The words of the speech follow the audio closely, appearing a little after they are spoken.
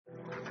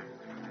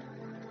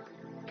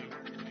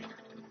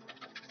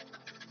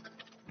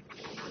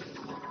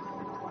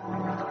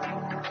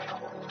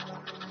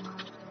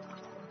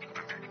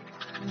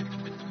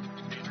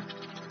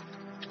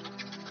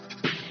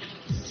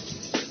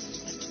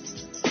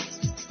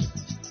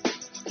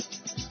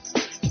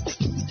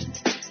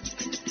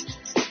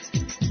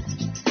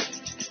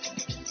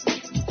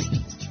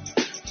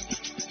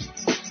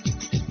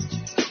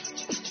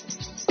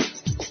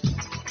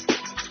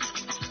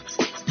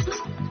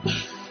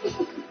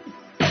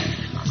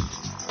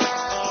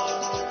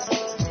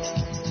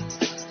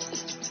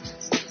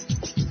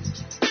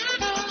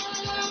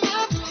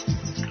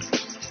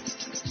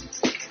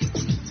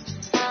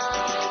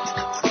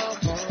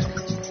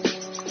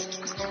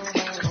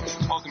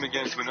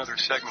another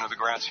segment of the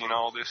Grassy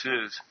Knoll. This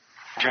is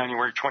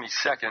January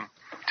 22nd,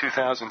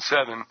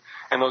 2007,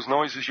 and those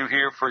noises you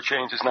hear for a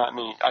change is not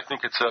me. I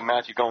think it's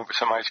Matthew going for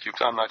some ice cubes.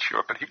 I'm not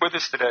sure. But with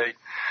us today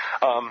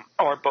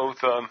are both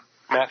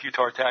Matthew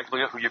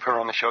Tartaglia, who you've heard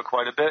on the show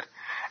quite a bit,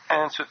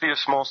 and Sofia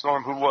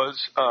Smallstorm, who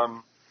was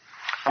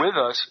with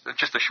us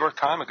just a short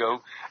time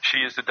ago. She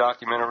is the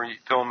documentary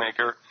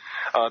filmmaker,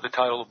 the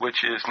title of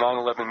which is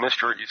 9/11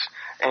 Mysteries.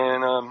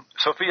 And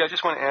Sofia, I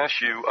just want to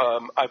ask you,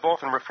 I've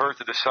often referred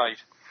to the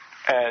site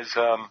as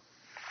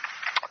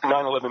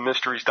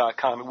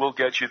 911mysteries.com. It will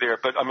get you there.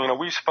 But, I mean, are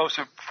we supposed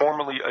to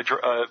formally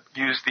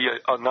use the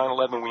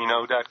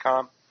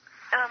 911weknow.com?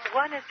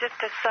 One is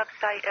just a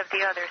sub-site of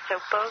the other,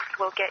 so both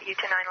will get you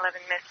to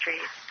 9/11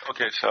 Mysteries.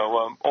 Okay,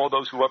 so all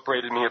those who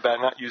upbraided me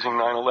about not using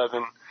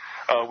 9/11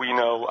 We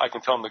Know, I can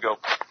tell them to go,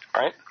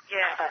 right?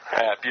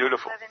 Yeah.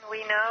 Beautiful. 9/11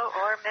 We Know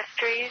or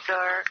Mysteries,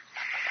 or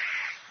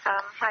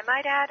I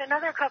might add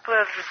another couple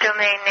of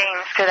domain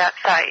names to that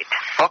site.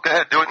 Oh, go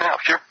ahead. Do it now.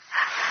 Sure.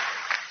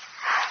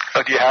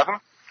 Do you have them?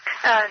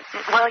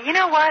 Well, you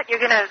know what? You're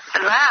going to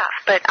laugh,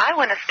 but I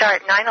want to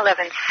start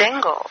 9/11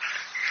 singles.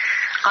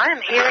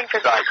 I'm hearing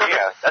from people.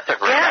 Yeah, that's a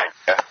great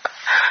idea.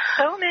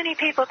 So many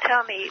people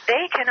tell me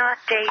they cannot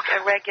date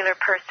a regular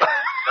person.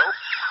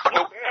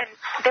 Nope. And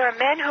there are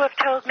men who have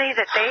told me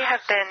that they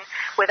have been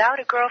without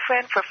a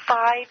girlfriend for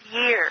 5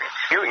 years.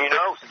 You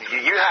know,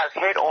 you have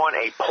hit on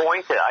a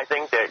point that I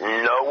think that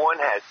no one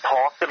has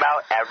talked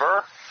about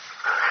ever,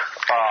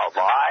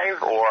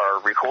 live or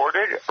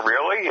recorded,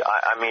 really.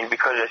 I mean,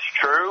 because it's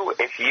true.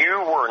 If you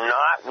were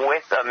not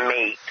with a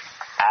mate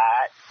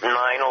at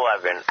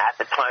 9/11, at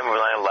the time of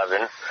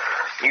 9/11,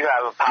 you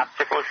have a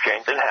popsicle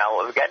chance in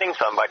hell of getting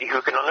somebody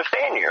who can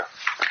understand you.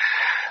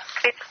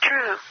 It's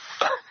true.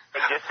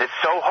 It's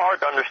so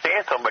hard to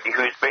understand somebody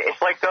who's been,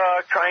 it's like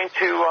trying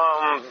to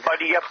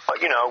buddy up,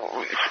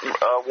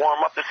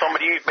 warm up to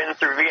somebody who's been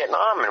through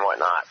Vietnam and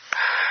whatnot.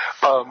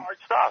 Hard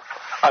stuff.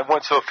 I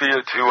want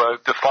Sofia to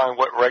define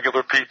what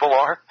regular people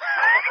are.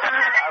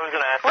 I was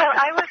going to ask. Well,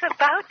 I was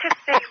about to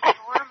say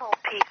normal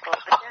people,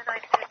 but then I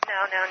said no.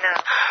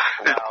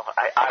 Well,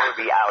 I would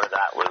be out of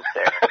that loop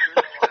there.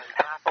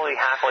 I'm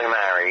happily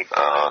married.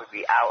 I would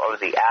be out of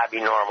the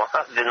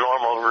the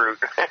normal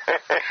route.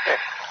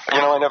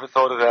 I never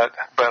thought of that,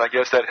 but I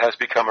guess that has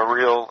become a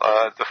real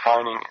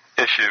defining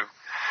issue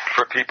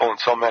for people in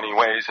so many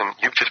ways, and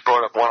you've just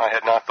brought up one I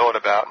had not thought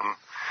about, and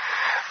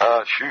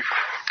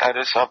that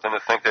is something to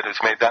think that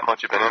it's made that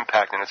much of an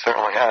impact, and it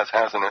certainly has,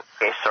 hasn't it?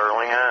 It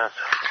certainly has.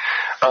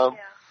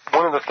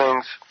 One of the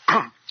things...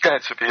 Go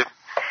ahead, Sophia.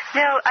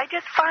 No, I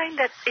just find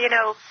that,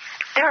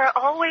 there are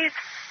always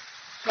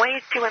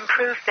ways to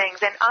improve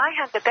things, and I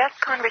have the best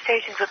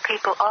conversations with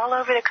people all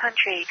over the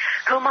country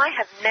whom I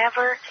have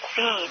never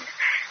seen,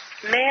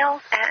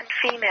 males and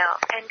female,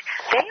 and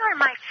they are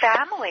my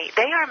family.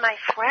 They are my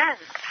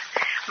friends,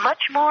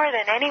 much more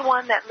than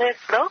anyone that lives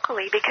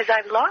locally, because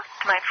I've lost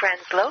my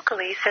friends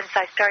locally since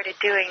I started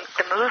doing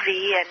the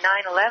movie and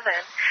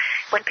 9/11.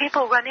 When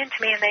people run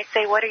into me and they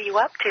say, "What are you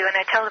up to?" and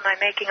I tell them I'm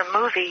making a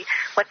movie,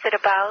 what's it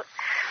about?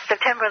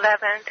 September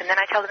 11th, and then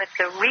I tell them it's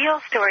the real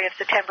story of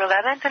September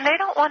 11th, and they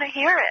don't want to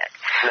hear it.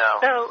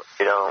 No, so,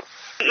 you don't.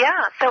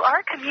 Yeah, so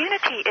our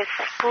community is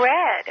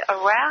spread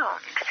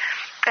around,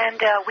 and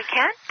we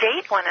can't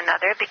date one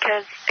another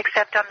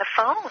except on the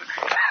phone.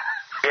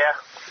 Yeah,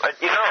 but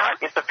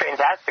it's a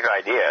fantastic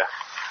idea.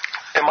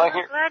 I'm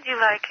glad you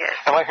like it.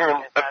 Am I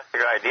hearing?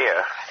 Fantastic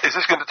idea. Is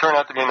this going to turn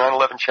out to be a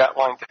 9/11 chat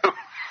line too?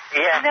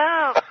 Yeah.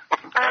 No.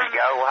 There you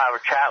go. We'll have a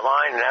chat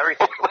line and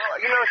everything. Well,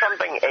 you know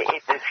something?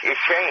 It's a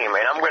shame,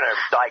 and I'm going to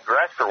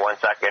digress for 1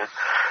 second.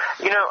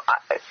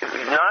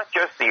 Not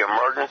just the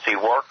emergency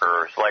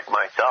workers like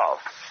myself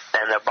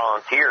and the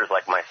volunteers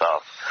like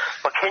myself,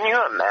 but can you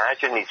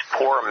imagine these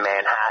poor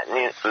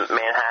Manhattanites?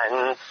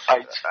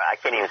 I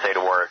can't even say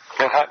the word.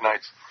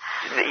 Manhattanites.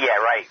 Yeah,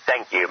 right.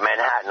 Thank you.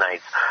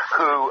 Manhattanites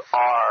who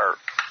are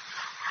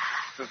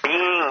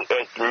being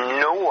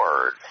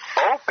ignored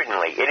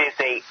openly. It is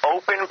an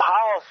open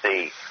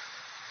policy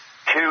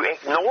to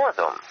ignore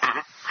them.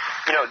 Mm-hmm.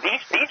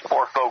 These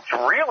poor folks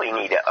really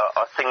need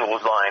a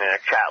singles line and a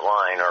chat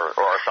line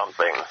or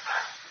something.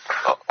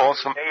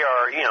 Awesome. They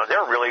are,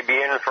 they're really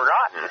being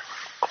forgotten.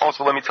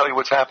 Also, let me tell you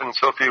what's happened,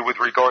 Sophia, with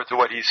regard to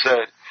what he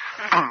said.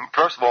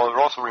 First of all, it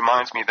also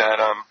reminds me that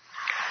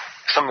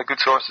some of the good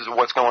sources of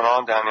what's going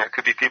on down there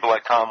could be people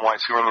like Tom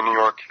Weiss, who are in the New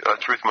York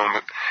Truth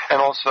Movement.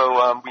 And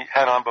also, we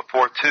had on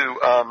before, too,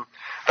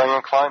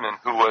 Diane Kleiman,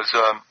 who was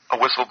a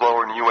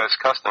whistleblower in U.S.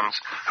 Customs,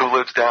 who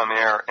lives down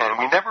there. And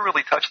we never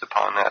really touched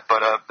upon that,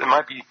 but it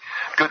might be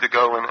good to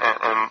go and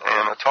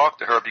talk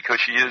to her, because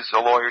she is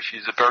a lawyer.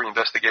 She's very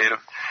investigative,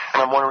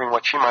 and I'm wondering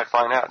what she might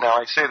find out. Now,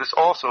 I say this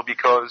also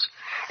because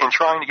in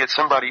trying to get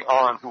somebody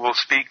on who will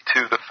speak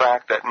to the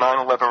fact that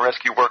 9/11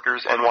 rescue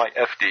workers,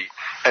 NYFD,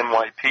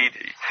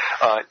 NYPD,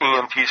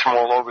 EMTs from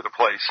all over the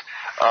place,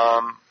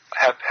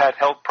 have had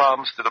health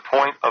problems to the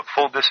point of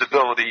full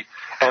disability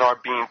and are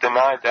being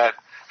denied that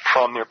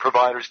from their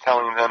providers,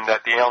 telling them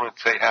that the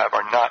ailments they have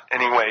are not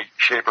in any way,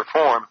 shape, or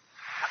form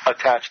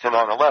attached to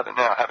 9/11.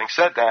 Now, having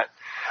said that,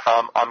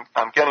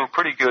 I'm getting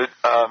pretty good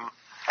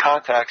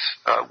contacts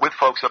with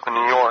folks up in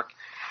New York,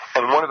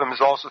 and one of them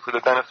is also for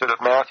the benefit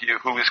of Matthew,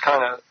 who is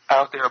kind of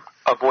out there,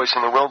 a voice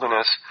in the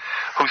wilderness,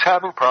 who's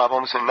having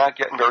problems and not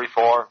getting very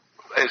far,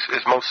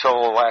 as most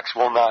solo acts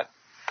will not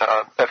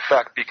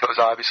affect, because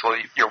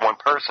obviously you're one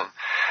person.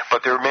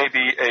 But there may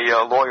be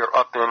a lawyer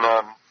up in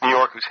New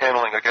York who's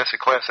handling, I guess, a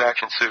class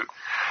action suit,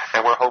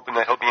 and we're hoping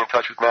that he'll be in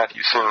touch with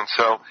Matthew soon.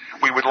 So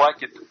we would like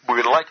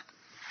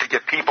to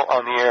get people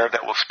on the air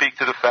that will speak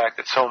to the fact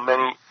that so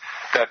many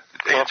that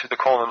answered the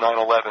call on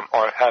 9/11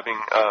 are having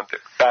their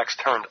backs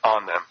turned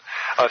on them.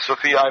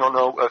 Sophia, I don't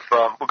know if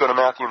we'll go to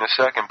Matthew in a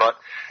second, but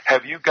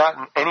have you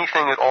gotten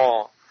anything at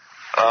all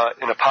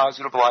in a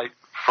positive light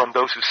from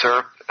those who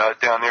served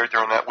down there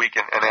during that week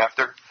and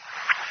after?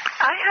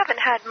 I haven't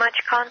had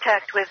much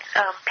contact with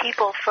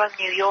people from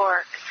New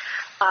York.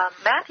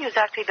 Matthew is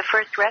actually the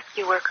first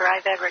rescue worker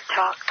I've ever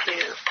talked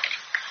to.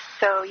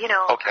 So,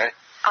 okay.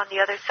 On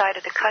the other side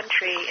of the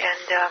country,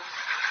 and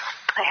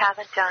I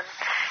haven't done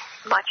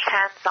much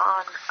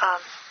hands-on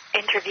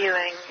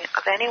interviewing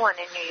of anyone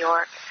in New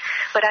York.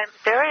 But I'm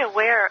very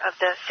aware of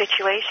the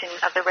situation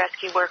of the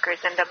rescue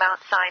workers and the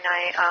Mount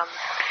Sinai.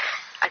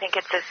 I think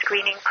it's a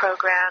screening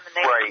program, and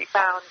they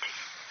found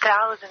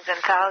thousands and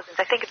thousands.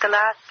 I think the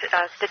last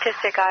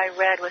statistic I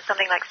read was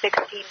something like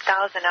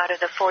 16,000 out of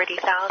the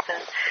 40,000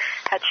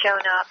 had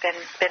shown up and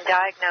been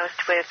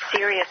diagnosed with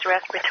serious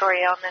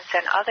respiratory ailments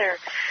and other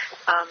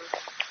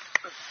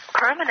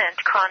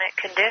permanent chronic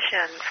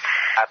conditions.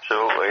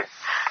 Absolutely.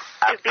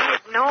 To be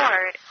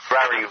ignored.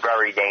 Very,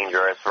 very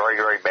dangerous. Very,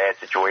 very bad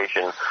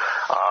situation.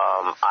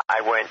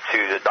 I went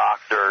to the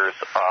doctors.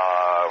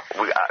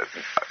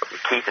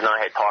 Keith and I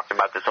had talked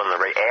about this on the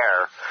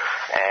air,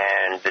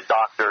 and the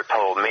doctor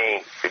told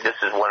me this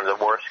is one of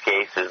the worst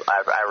cases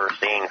I've ever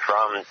seen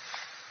from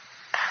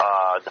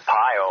the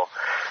pile,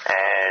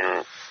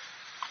 and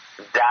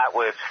that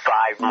was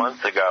 5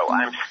 months ago.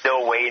 I'm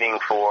still waiting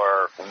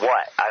for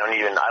what? I don't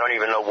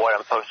even know what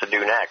I'm supposed to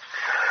do next.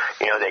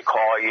 They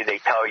call you, they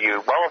tell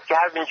you, well, if you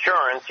have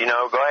insurance, go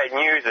ahead and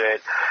use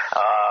it.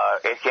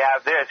 If you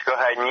have this, go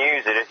ahead and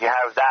use it. If you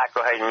have that,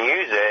 go ahead and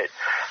use it.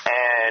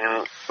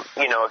 And,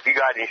 if you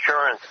got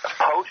insurance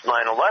post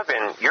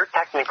 9/11, you're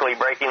technically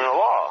breaking the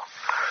law.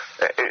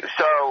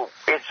 So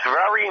it's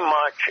very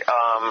much,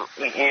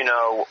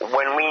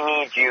 when we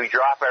need you,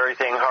 drop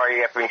everything,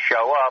 hurry up and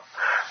show up.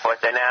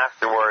 But then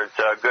afterwards,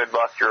 good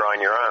luck, you're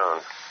on your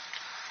own.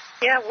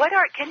 Yeah,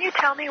 can you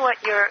tell me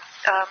what your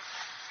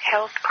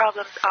health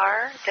problems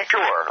are?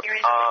 Sure.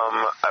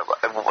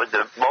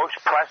 The most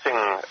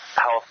pressing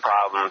health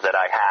problem that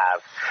I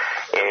have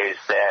is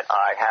that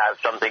I have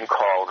something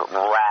called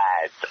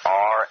RADS,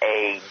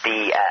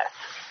 R-A-D-S.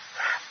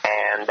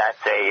 And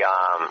that's a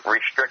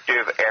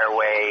restrictive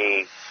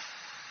airway,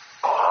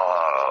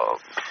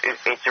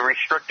 it's a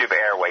restrictive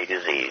airway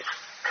disease.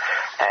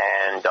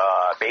 And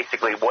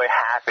basically what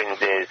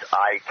happens is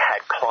I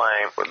had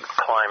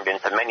climbed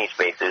into many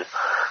spaces,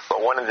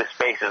 but one of the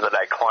spaces that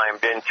I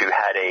climbed into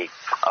had a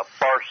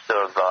burst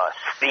of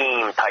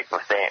steam type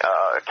of thing,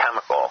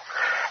 chemical,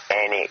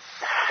 and it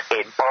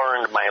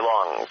burned my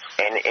lungs.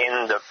 And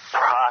in the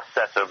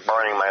process of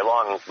burning my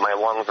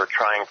lungs were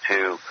trying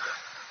to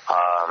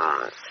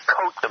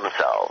coat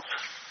themselves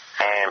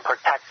and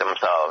protect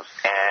themselves,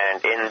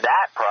 and in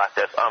that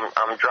process,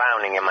 I'm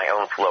drowning in my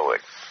own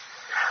fluid.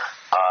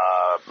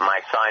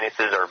 My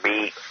sinuses are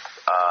beat.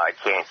 I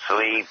can't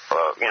sleep.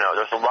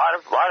 There's a lot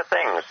of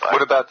things.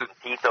 What about the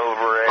teeth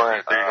over it?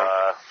 Right,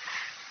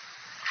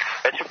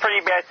 it's a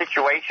pretty bad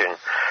situation,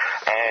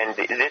 and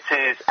this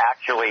is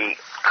actually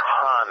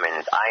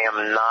common. I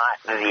am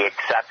not the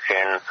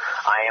exception.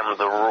 I am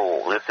the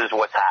rule. This is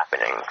what's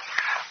happening.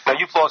 Now,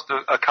 you've lost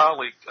a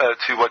colleague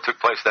to what took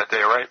place that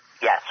day, right?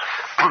 Yes.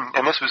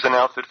 And this was an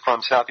outfit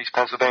from Southeast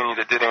Pennsylvania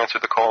that did answer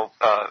the call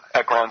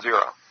at Ground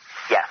Zero.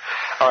 Yes.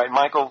 All right,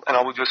 Michael, and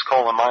I will just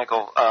call him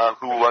Michael,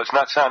 who was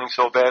not sounding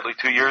so badly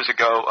 2 years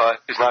ago,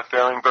 is not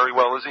faring very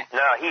well, is he?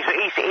 No,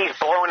 he's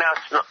blowing out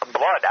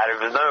blood out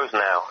of his nose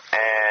now,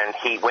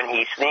 and when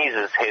he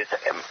sneezes, his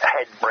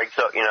head breaks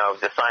up.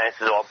 The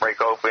sinuses all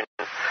break open,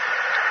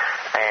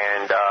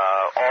 and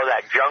all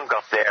that junk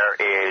up there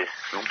is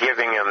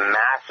giving him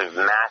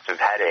massive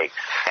headaches,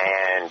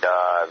 and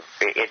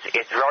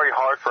it's very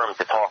hard for him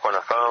to talk on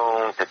the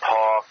phone,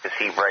 to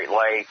see bright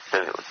lights,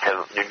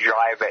 to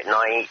drive at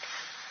night.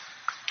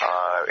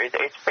 It's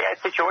a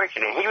bad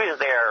situation, and he was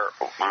there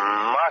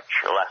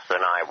much less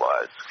than I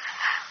was.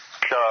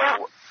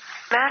 So,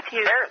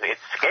 Matthew,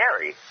 it's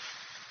scary.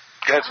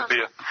 Yes,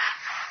 Sophia.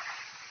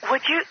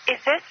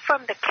 Is this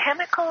from the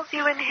chemicals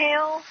you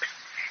inhaled?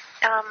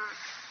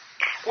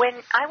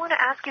 When I want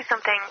to ask you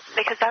something,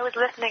 because I was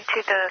listening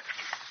to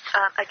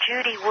a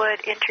Judy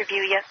Wood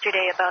interview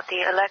yesterday about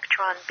the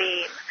electron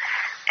beam,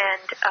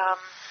 and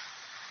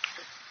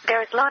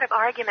there's a lot of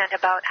argument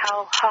about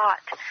how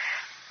hot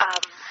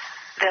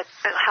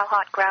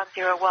Ground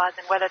Zero was,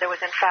 and whether there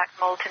was in fact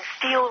molten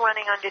steel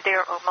running under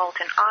there or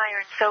molten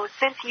iron. So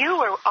since you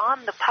were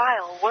on the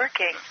pile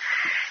working,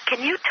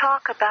 can you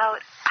talk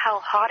about how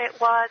hot it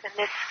was and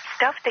this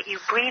stuff that you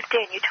breathed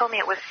in, you told me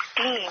it was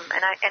steam,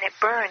 and it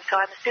burned, so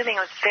I'm assuming it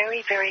was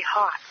very, very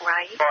hot,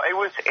 right? Well, it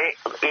was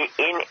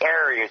in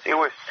areas. It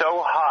was so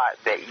hot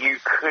that you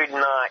could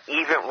not,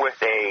 even with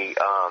a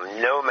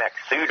Nomex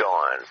suit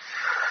on,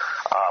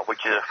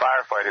 which is a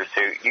firefighter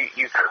suit,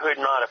 you could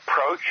not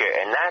approach it,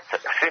 and that's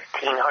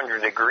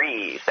 1,500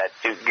 degrees. That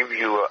suit gives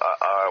you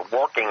a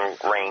working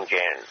range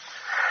in.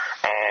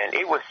 And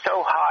it was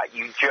so hot,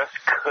 you just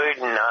could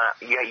not,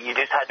 you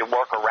just had to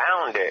work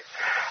around it.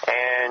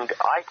 And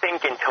I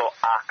think until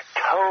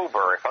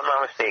October, if I'm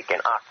not mistaken,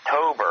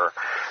 October,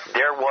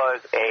 there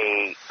was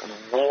a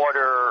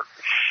water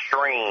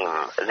stream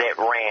that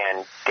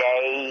ran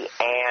day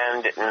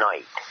and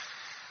night.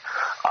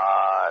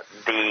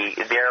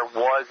 There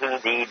was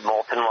indeed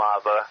molten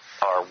lava,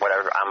 or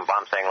whatever, I'm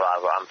saying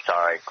lava, I'm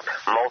sorry,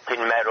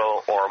 molten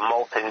metal or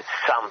molten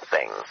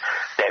something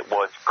that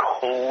was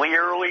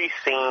clearly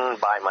seen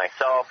by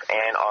myself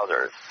and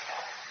others.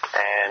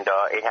 And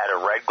it had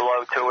a red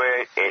glow to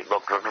it. It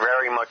looked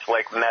very much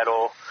like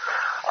metal.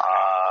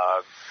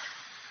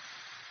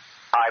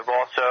 I've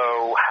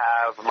also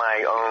have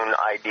my own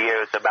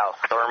ideas about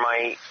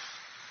thermite,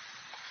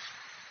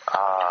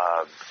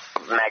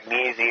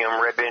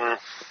 magnesium ribbon,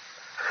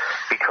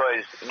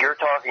 because you're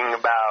talking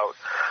about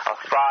a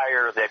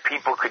fire that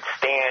people could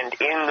stand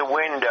in the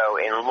window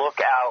and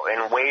look out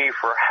and wave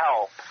for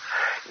help,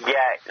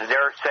 yet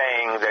they're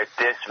saying that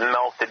this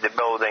melted the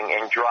building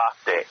and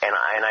dropped it. And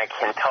I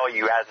can tell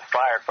you as a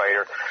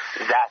firefighter,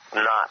 that's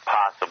not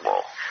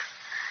possible.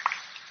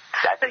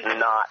 That's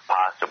not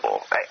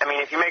possible. I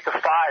mean, if you make a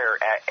fire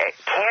at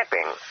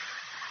camping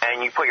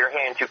and you put your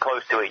hand too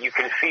close to it, you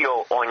can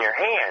feel on your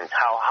hands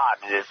how hot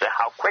it is,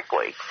 how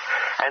quickly.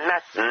 And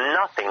that's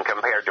nothing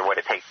compared to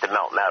what it takes to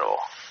melt metal.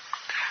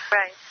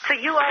 Right. So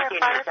you are a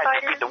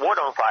firefighter? You keep the wood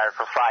on fire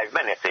for 5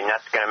 minutes, and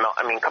that's going to melt.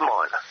 I mean, come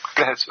on.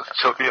 Go ahead,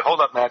 Sophia.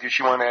 Hold up, Matthew.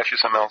 She wanted to ask you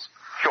something else.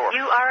 Sure.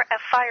 You are a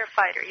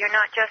firefighter. You're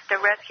not just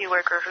a rescue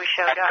worker who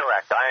showed up. That's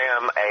correct. I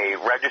am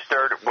a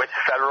registered with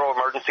Federal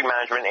Emergency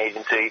Management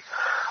Agency,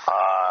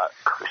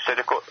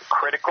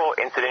 critical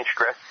incident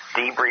stress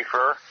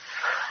debriefer,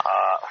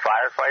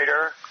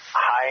 firefighter,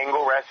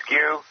 high-angle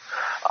rescue,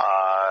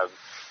 a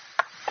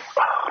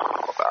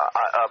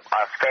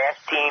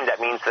fast team.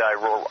 That means that I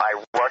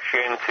rush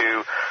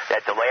into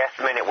at the last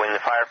minute when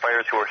the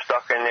firefighters who are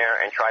stuck in there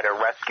and try to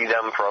rescue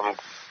them from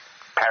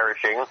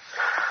perishing.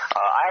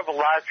 I have a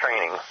lot of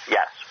training,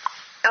 yes.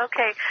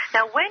 Okay.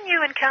 Now, when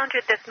you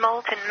encountered this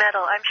molten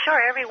metal, I'm sure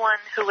everyone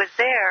who was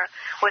there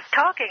was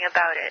talking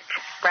about it,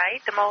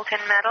 right? The molten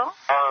metal?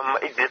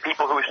 The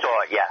people who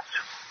saw it, yes.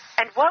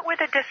 And what were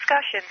the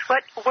discussions?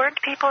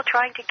 Weren't people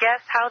trying to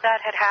guess how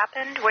that had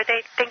happened? Were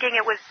they thinking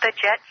it was the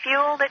jet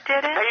fuel that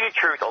did it? To tell you the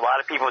truth, a lot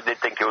of people did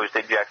think it was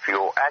the jet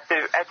fuel. At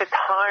the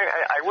time,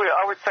 I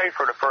would say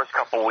for the first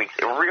couple of weeks,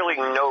 really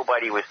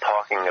nobody was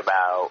talking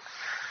about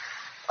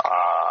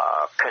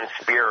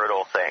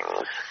conspiratorial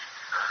things.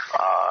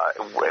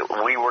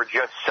 We were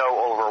just so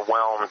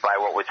overwhelmed by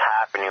what was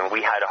happening.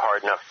 We had a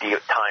hard enough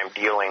time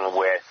dealing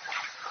with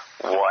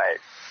what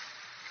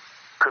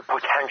could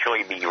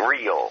potentially be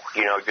real,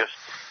 just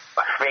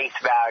face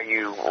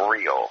value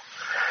real.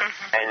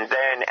 Mm-hmm. And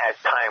then as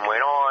time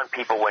went on,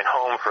 people went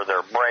home for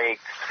their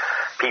breaks,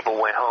 people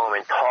went home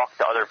and talked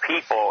to other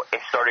people.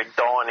 It started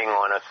dawning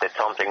on us that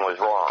something was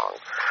wrong.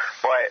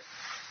 But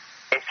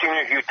as soon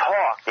as you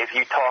talked, if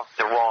you talked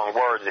the wrong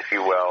words, if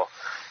you will,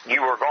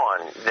 you were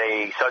gone.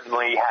 They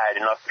suddenly had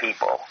enough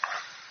people.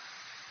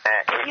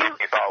 If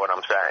you follow what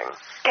I'm saying.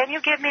 Can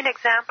you give me an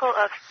example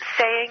of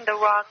saying the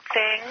wrong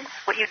thing,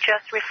 what you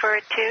just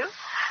referred to?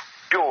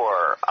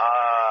 Sure.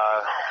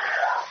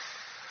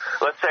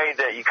 Let's say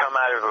that you come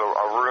out of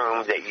a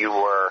room that you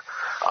were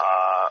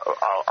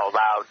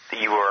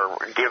you were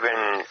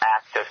given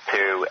access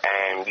to,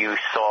 and you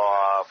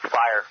saw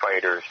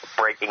firefighters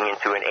breaking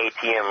into an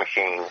ATM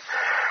machine,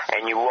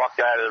 and you walked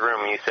out of the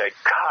room and you said,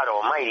 "God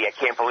almighty, I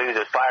can't believe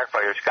those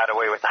firefighters got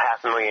away with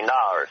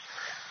 $500,000.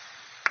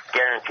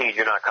 Guaranteed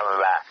you're not coming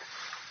back."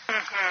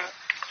 Mm-hmm.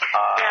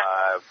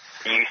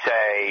 You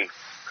say,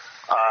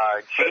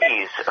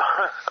 geez,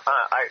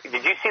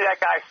 did you see that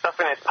guy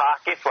stuffing his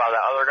pockets while the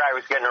other guy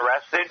was getting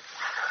arrested?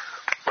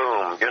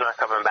 Boom, you're not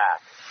coming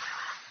back.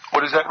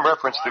 What is that in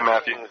reference to,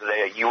 Matthew? Things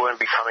that you wouldn't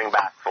be coming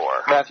back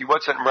for. Matthew,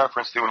 what's that in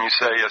reference to when you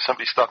say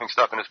somebody stuffing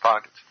stuff in his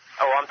pockets?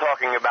 Oh, I'm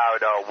talking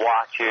about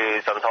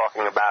watches. I'm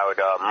talking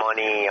about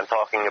money. I'm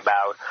talking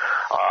about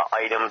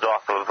items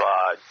off of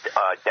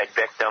dead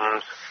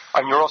victims.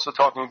 And you're also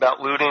talking about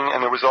looting,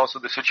 and there was also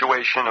the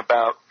situation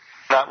about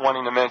not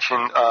wanting to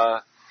mention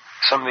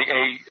some of the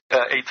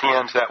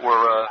ATMs that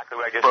were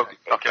broken.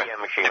 Okay. ATM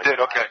machine. You did?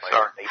 Okay,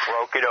 sorry. They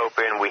broke it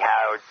open. We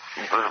had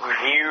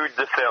viewed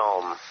the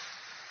film,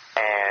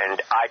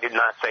 and I did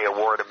not say a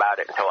word about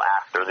it until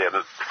after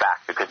the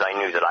fact because I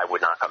knew that I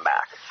would not come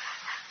back.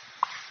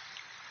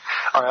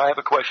 All right, I have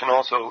a question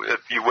also,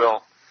 if you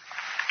will,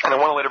 and I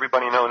want to let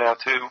everybody know now,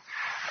 too.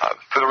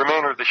 For the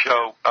remainder of the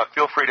show,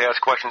 feel free to ask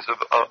questions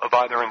of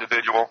either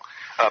individual.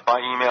 By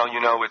email,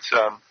 it's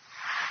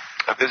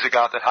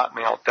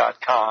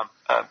visigoth@hotmail.com.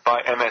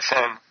 By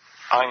MSN,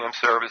 IM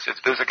service. It's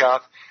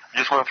Visigoth. I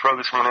just want to throw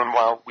this one in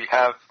while we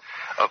have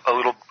a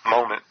little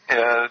moment.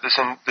 This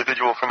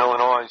individual from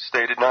Illinois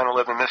stated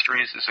 9/11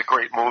 Mysteries is a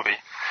great movie.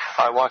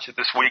 I watched it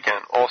this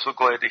weekend. Also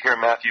glad to hear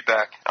Matthew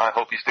back. I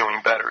hope he's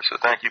doing better. So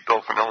thank you,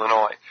 Bill from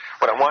Illinois.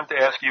 What I wanted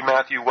to ask you,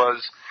 Matthew,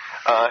 was,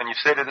 and you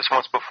stated this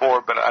once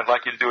before, but I'd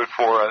like you to do it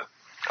for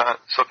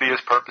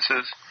Sofia's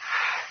purposes.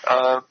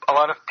 A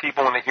lot of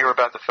people, when they hear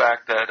about the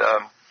fact that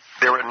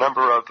there were a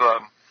number of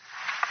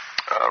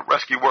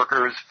rescue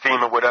workers,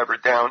 FEMA, whatever,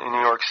 down in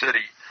New York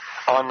City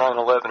on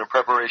 9/11 in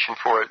preparation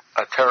for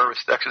a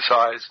terrorist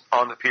exercise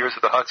on the piers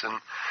of the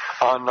Hudson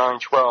on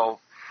 9/12,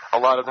 a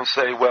lot of them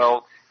say,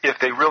 well, if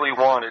they really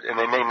wanted, and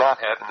they may not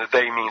have, and the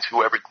they means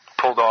whoever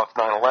pulled off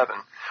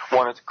 9/11,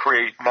 wanted to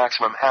create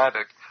maximum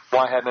havoc,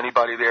 why have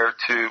anybody there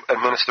to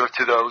administer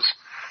to those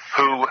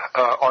who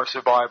are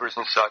survivors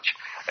and such?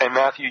 And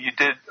Matthew, you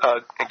did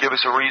give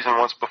us a reason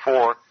once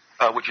before.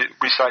 Would you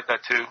recite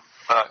that too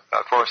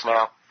for us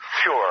now?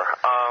 Sure.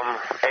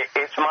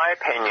 It's my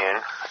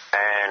opinion,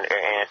 and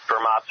it's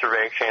from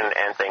observation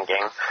and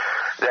thinking,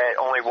 that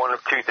only one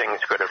of two things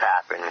could have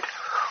happened.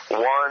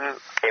 One,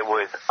 it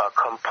was a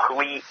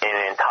complete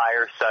and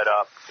entire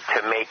setup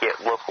to make it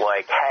look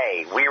like,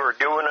 hey, we were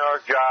doing our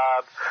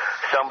job,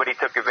 somebody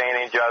took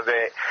advantage of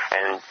it,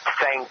 and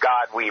thank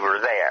God we were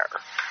there.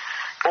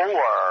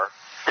 Or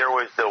there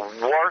was the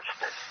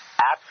worst,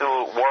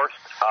 absolute worst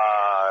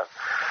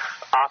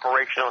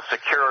operational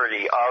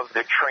security of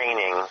the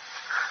training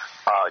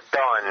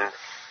done.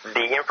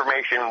 The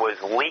information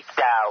was leaked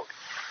out,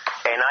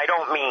 and I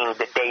don't mean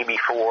the day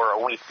before, a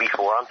week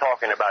before. I'm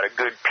talking about a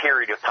good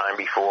period of time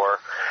before,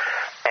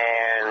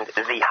 and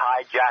the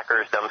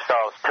hijackers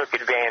themselves took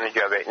advantage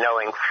of it,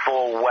 knowing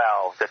full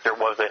well that there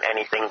wasn't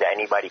anything that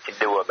anybody could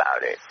do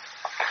about it.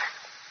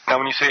 Now,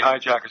 when you say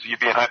hijackers, are you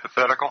being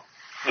hypothetical?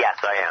 Yes,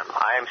 I am.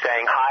 I am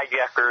saying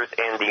hijackers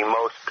in the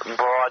most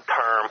broad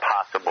term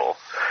possible.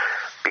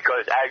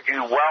 Because as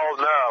you well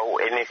know,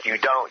 and if you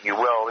don't, you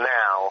will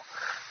now,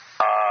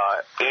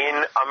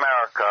 in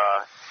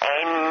America,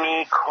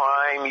 any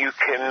crime you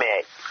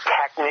commit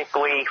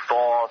technically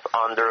falls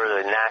under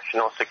the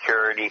National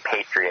Security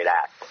Patriot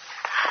Act.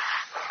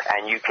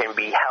 And you can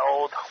be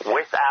held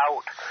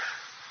without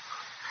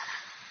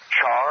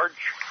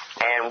charge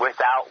and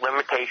without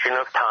limitation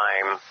of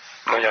time.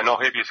 Oh, yeah, no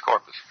habeas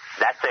corpus.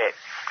 That's it.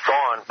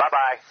 Gone.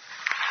 Bye-bye.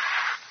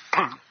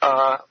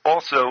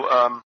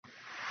 Also,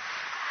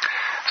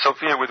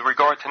 Sophia, with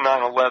regard to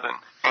 9/11,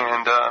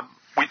 and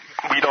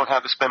we don't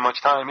have to spend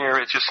much time here.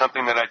 It's just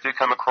something that I did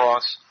come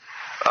across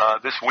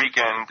this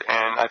weekend,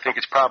 and I think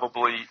it's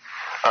probably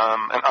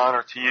an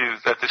honor to you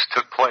that this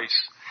took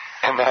place.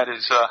 And that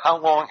is, how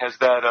long has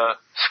that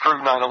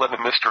Screw 9/11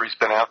 Mysteries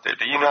been out there?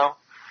 Do you know?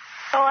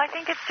 Oh, I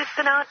think it's just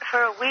been out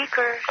for a week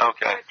or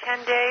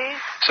 10 days.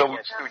 So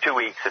it's 2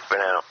 weeks it's been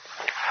out.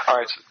 All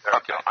right.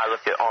 Okay. I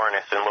looked at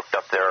RNS and looked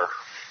up there.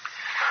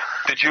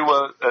 Did you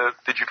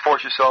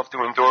force yourself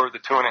to endure the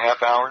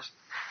 2.5 hours?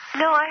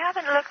 No, I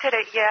haven't looked at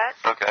it yet.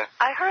 Okay.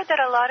 I heard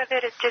that a lot of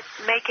it is just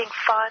making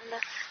fun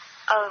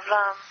of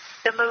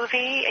the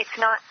movie. It's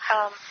not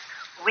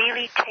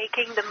really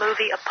taking the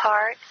movie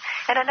apart.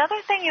 And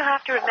another thing you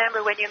have to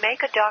remember when you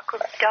make a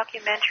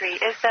documentary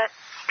is that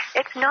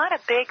it's not a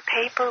big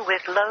paper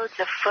with loads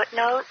of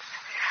footnotes.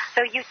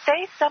 So you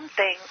say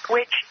something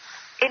which,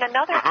 in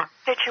another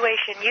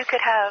situation, you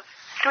could have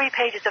 3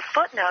 pages of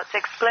footnotes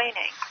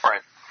explaining.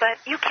 Right. But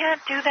you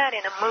can't do that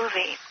in a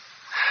movie.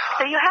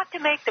 So you have to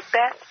make the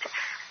best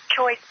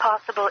choice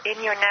possible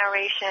in your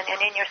narration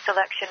and in your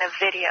selection of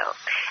video.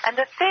 And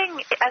the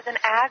thing, as an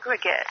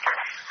aggregate,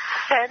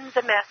 sends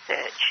a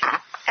message.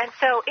 And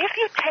so if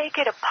you take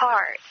it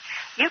apart,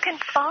 you can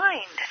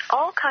find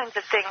all kinds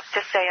of things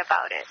to say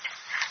about it.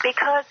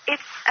 Because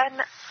it's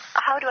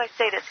how do I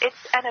say this?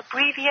 It's an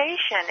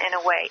abbreviation in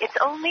a way. It's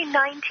only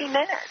 90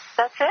 minutes.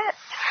 That's it.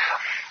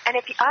 And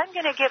if I'm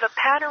going to give a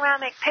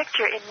panoramic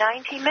picture in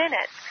 90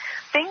 minutes,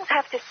 things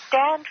have to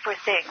stand for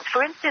things.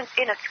 For instance,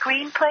 in a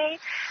screenplay,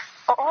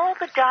 all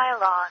the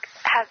dialogue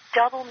has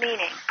double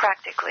meaning,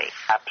 practically.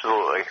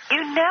 Absolutely.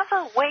 You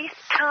never waste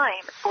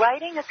time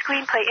writing a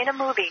screenplay in a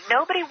movie.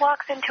 Nobody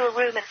walks into a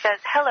room and says,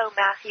 "Hello,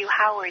 Matthew,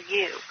 how are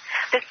you?"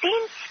 The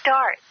scene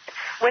starts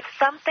with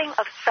something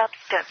of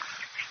substance.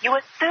 You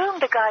assume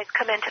the guys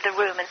come into the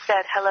room and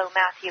said, "Hello,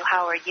 Matthew,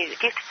 how are you?"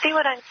 Do you see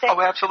what I'm saying?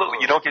 Oh, absolutely.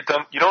 You don't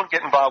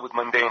get involved with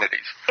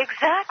mundanities.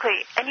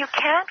 Exactly. And you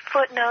can't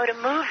footnote a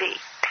movie.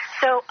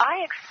 So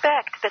I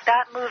expect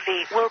that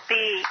movie will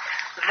be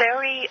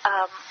very,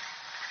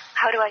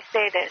 how do I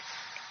say this?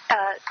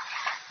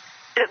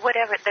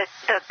 Whatever,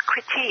 the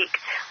critique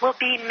will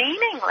be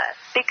meaningless,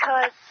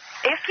 because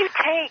if you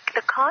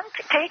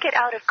take it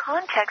out of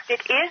context,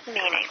 it is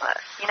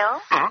meaningless, you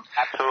know? Mm-hmm.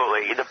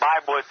 Absolutely. The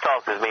Bible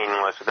itself is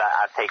meaningless that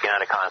I've taken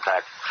out of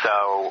context.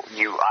 So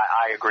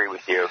I agree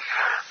with you.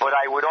 But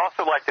I would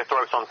also like to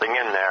throw something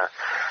in there,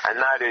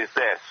 and that is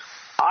this.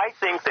 I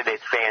think that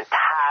it's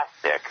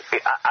fantastic.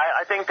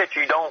 I think that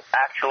you don't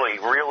actually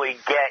really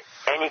get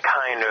any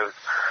kind of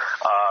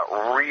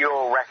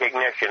real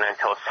recognition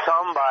until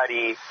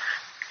somebody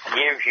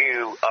gives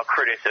you a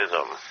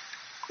criticism.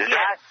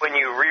 That's when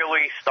you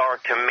really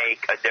start to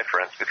make a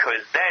difference,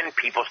 because then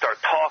people start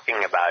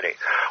talking about it.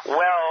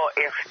 Well,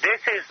 if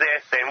this is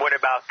this, then what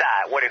about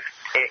that? What if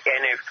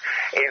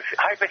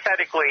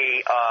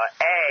hypothetically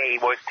A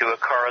was to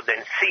occur,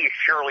 then C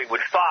surely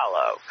would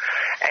follow.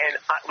 And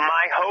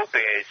my hope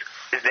is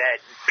that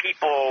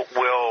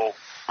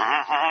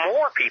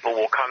more people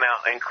will come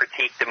out and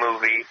critique the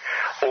movie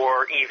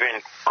or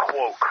even,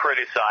 quote,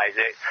 criticize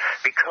it,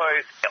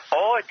 because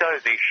all it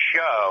does is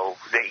show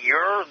that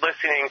you're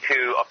listening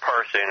to a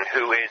person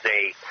who is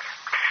a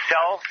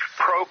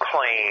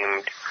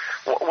self-proclaimed,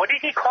 what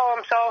did he call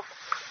himself?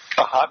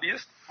 A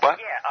hobbyist? What?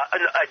 Yeah,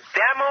 a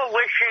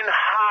demolition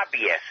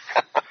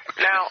hobbyist.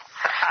 Now,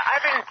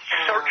 I've been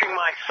searching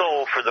my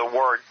soul for the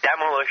word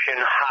demolition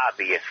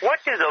hobbyist.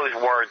 What do those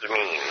words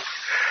mean?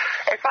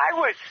 If I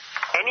was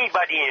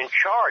anybody in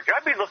charge,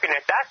 I'd be looking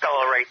at that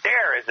fellow right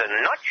there as a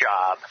nut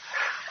job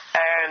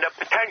and a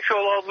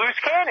potential loose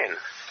cannon.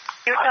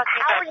 You're talking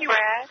about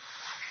Brad?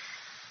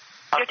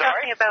 You're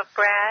talking about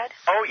Brad?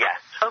 Oh, yes.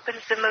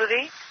 Opens the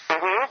movie?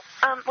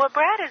 Mm-hmm. Well,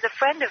 Brad is a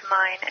friend of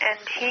mine, and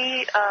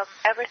he,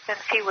 ever since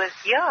he was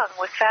young,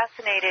 was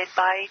fascinated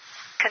by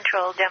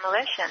controlled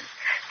demolition.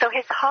 So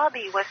his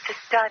hobby was to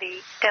study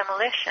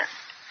demolition.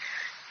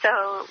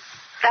 So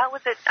that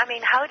was it. I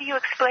mean, how do you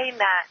explain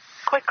that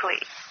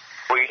quickly?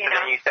 Well,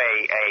 then you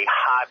say a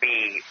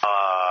hobby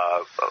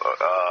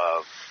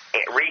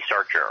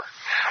researcher.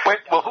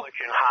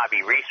 Demolition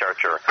hobby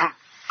researcher.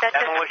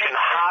 Demolition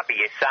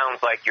hobby, it sounds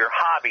like your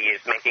hobby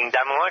is making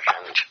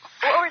demolitions.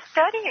 Or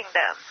studying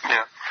them.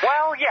 Yeah.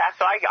 Well, yes,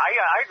 I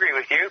agree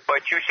with you,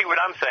 but you see what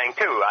I'm saying,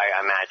 too, I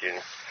imagine.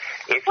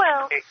 It's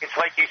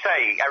like you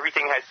say,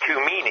 everything has two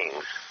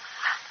meanings.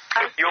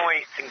 If you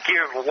only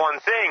give one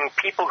thing,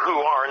 people who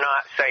are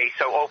not, say,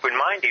 so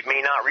open-minded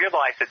may not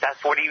realize that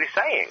that's what he was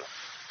saying.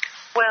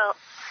 Well,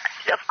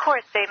 of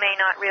course they may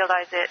not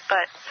realize it,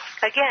 but,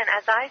 again,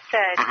 as I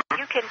said,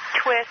 you can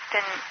twist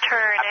and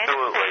turn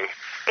anything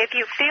if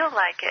you feel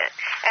like it.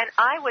 And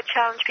I would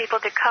challenge people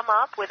to come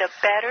up with a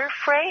better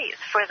phrase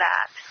for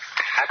that.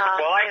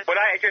 What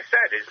I just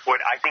said is what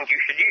I think you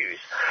should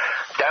use.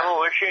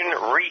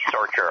 Demolition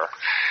researcher.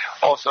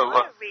 Also,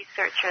 not a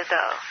researcher,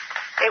 though.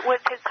 It was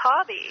his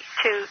hobby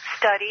to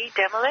study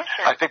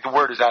demolition. I think the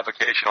word is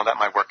avocational. That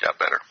might work out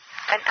better.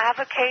 An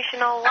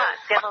avocational what?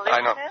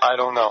 Demolitionist? I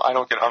don't know. I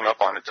don't get hung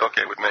up on it. It's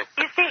okay with me.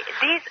 You see,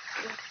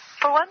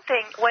 for one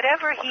thing,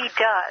 whatever he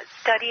does,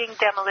 studying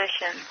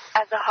demolition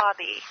as a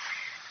hobby,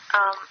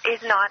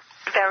 is not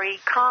very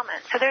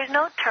common. So there's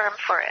no term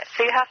for it.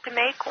 So you have to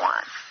make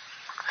one.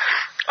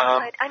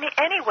 But, I mean,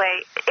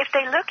 anyway, if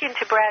they look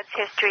into Brad's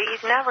history,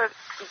 he's never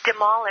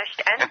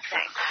demolished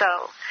anything.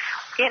 So,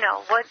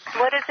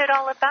 what is it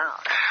all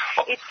about?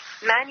 It's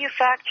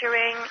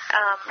manufacturing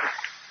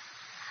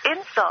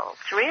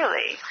insults,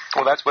 really.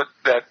 Well, that's what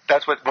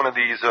one of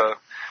these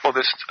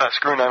this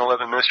Screw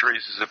 9/11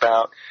 Mysteries is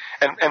about,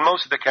 and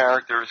most of the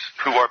characters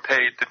who are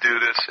paid to do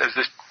this, as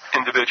this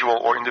individual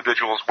or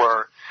individuals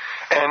were,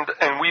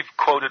 and we've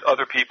quoted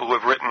other people who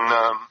have written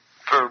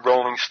for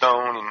Rolling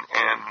Stone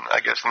and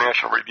I guess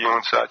National Review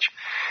and such,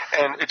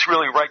 and it's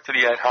really right to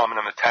the ad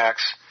hominem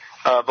attacks,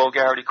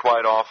 vulgarity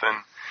quite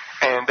often.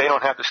 And they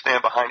don't have to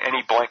stand behind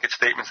any blanket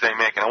statements they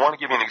make. And I want to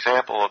give you an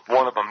example of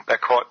one of them that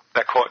caught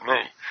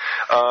me.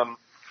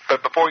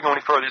 But before we go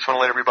any further, I just want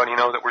to let everybody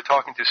know that we're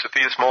talking to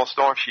Sofia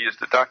Smallstorm. She is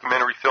the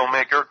documentary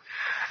filmmaker.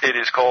 It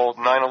is called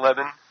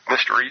 9/11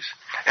 Mysteries.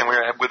 And we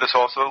have with us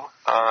also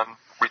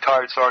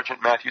retired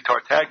Sergeant Matthew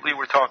Tartaglia.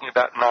 We're talking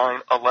about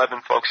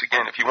 9/11, folks.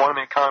 Again, if you want to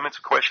make comments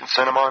or questions,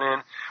 send them on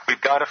in.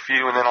 We've got a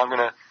few, and then I'm going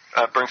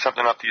to bring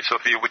something up to you,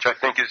 Sophia, which I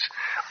think is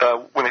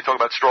when they talk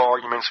about straw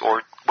arguments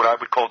or what I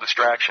would call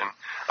distraction,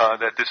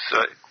 that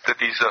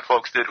these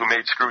folks did who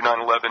made Screw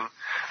 9/11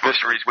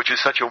 Mysteries, which is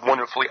such a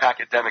wonderfully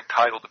academic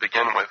title to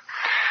begin with.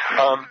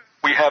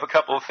 We have a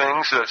couple of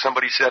things.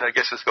 Somebody said, I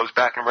guess this goes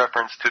back in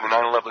reference to the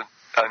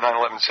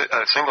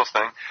 9/11 singles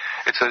thing.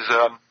 It says,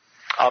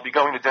 I'll be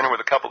going to dinner with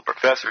a couple of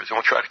professors and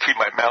will try to keep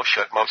my mouth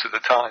shut most of the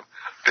time.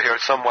 They are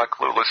somewhat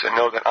clueless and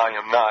know that I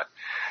am not.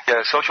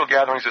 Yeah, social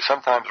gatherings are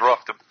sometimes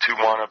rough to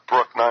want to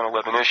brook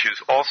 9/11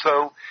 issues.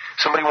 Also,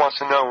 somebody wants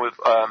to know if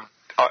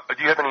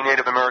do you have any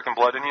Native American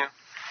blood in you?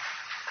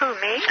 Who,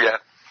 me? Yeah.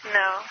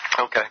 No.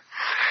 Okay.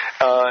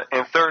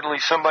 And thirdly,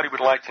 somebody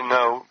would like to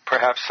know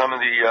perhaps some of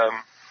the,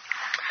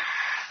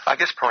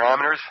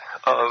 parameters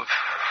of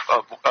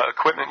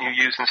equipment you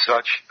use and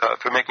such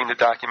for making the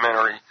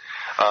documentary.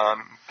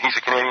 He's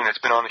a Canadian that's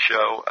been on the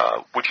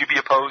show. Would you be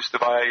opposed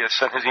if I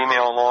sent his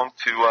email along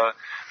to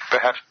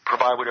perhaps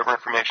provide whatever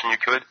information you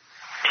could?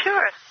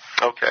 Sure.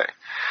 Okay.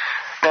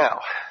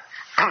 Now,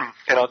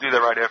 and I'll do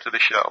that right after the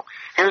show.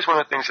 Here's one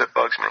of the things that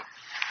bugs me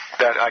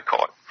that I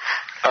caught.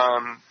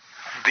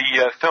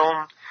 The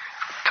film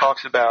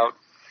talks about,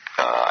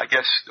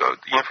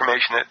 the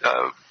information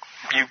that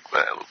you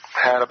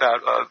had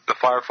about the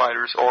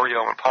firefighters,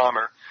 Oreo and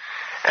Palmer,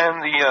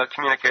 and the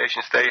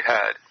communications they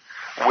had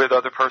with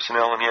other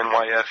personnel in the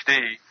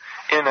NYFD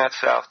in that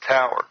South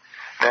Tower.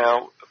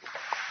 Now,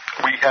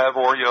 We have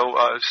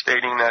Oreo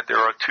stating that there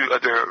are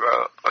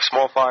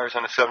small fires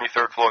on the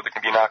 73rd floor that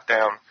can be knocked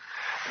down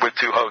with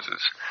 2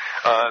 hoses.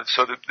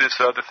 So this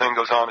other thing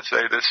goes on to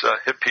say, this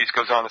hit piece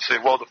goes on to say,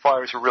 well, the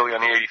fires were really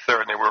on the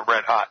 83rd and they were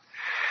red hot.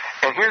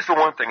 And here's the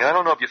one thing, and I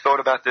don't know if you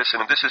thought about this,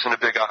 and this isn't a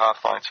big aha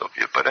find,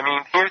 Sofia, but I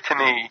mean, here to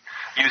me,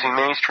 using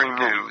mainstream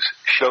news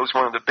shows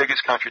one of the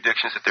biggest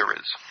contradictions that there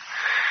is.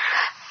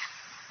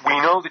 We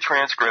know the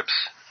transcripts,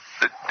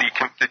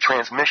 the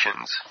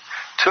transmissions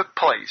took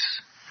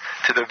place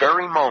to the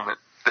very moment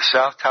the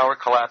South Tower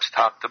collapsed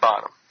top to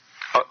bottom.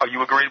 Are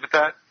you agreed with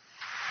that?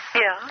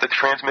 Yeah. That the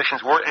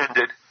transmissions were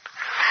ended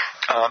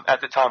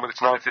at the time, whether it's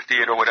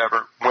 9:58 or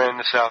whatever, when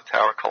the South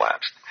Tower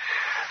collapsed.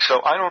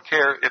 So I don't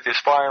care if there's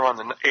fire on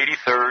the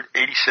 83rd,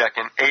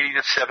 82nd,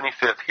 80th,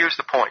 75th. Here's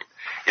the point.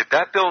 If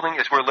that building,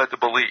 as we're led to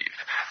believe,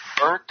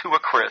 burnt to a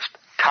crisp,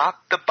 top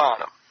to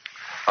bottom,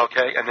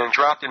 okay, and then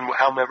dropped in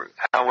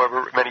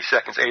however many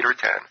seconds, 8 or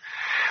 10,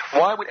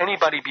 why would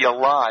anybody be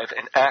alive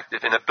and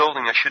active in a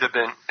building that should have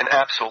been an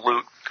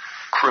absolute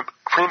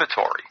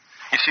crematory?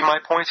 You see my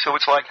point? So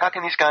it's like, how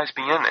can these guys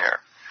be in there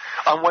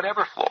on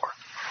whatever floor?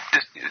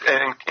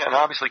 And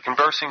obviously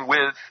conversing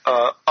with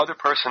other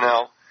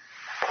personnel,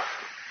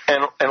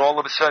 and all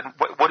of a sudden,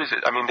 what is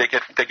it? I mean, they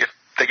get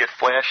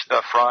flashed,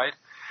 fried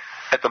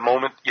at the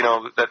moment,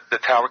 that the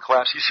tower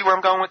collapsed. You see where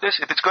I'm going with this?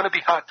 If it's going to be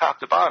hot top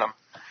to bottom,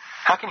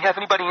 how can you have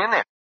anybody in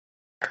there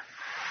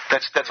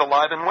that's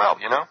alive and well?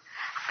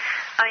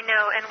 I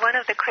know, and one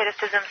of the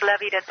criticisms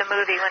levied at the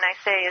movie, when I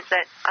say, is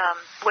that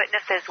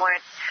witnesses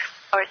weren't,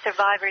 or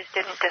survivors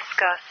didn't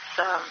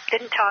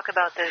talk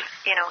about the,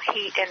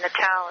 heat in the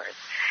towers.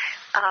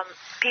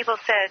 People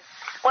said,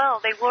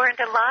 well, they weren't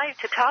alive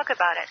to talk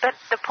about it. But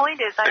the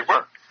point is,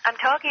 I'm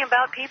talking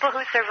about people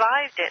who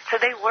survived it, so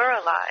they were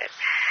alive.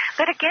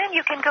 But again,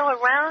 you can go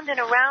around and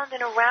around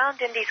and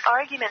around in these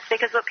arguments,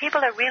 because what people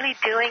are really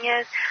doing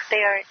is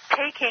they are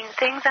taking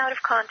things out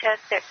of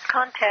context.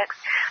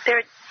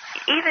 They're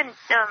even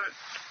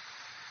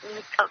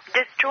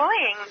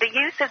destroying the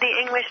use of the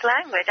English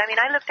language. I mean,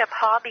 I looked up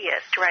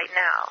hobbyist right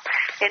now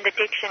in the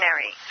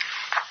dictionary.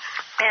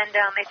 And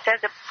it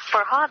says,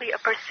 for hobby, a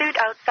pursuit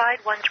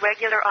outside one's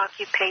regular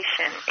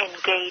occupation,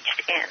 engaged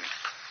in,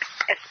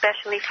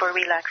 especially for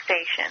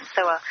relaxation.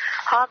 So a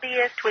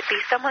hobbyist would be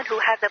someone who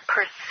has a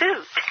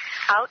pursuit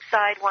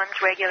outside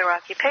one's regular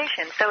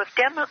occupation. So if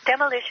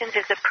demolitions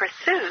is a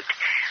pursuit,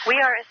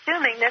 we are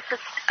assuming this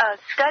is a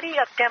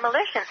study of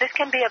demolitions. This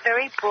can be a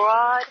very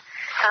broad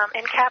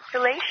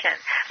encapsulation.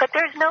 But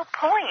there's no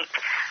point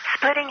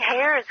splitting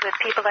hairs with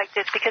people like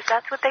this, because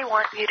that's what they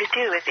want you to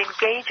do, is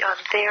engage on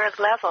their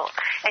level.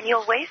 And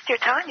you'll waste your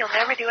time. You'll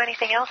never do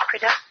anything else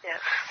productive.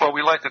 Well,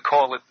 we like to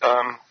call it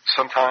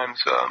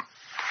sometimes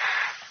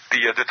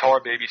the tar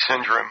baby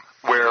syndrome,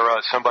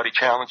 where somebody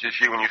challenges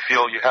you and you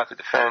feel you have to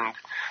defend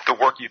the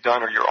work you've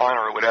done or your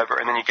honor or whatever,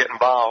 and then you get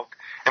involved,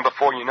 and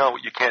before you know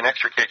it, you can't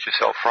extricate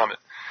yourself from it.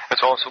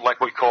 It's also like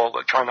we call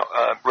trying to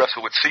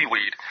wrestle with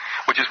seaweed,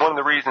 which is one of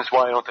the reasons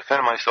why I don't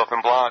defend myself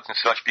in blogs and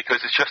such,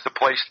 because it's just a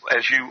place,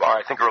 as you are,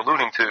 I think, are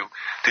alluding to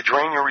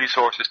drain your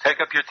resources, take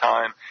up your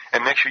time,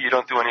 and make sure you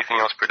don't do anything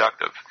else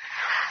productive.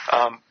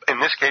 In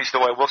this case,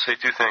 though, I will say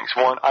 2 things.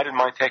 One, I didn't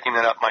mind taking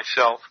that up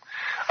myself,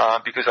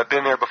 because I've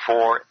been there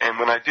before, and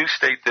when I do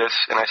state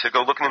this, and I said,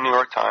 go look in the New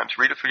York Times,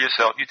 read it for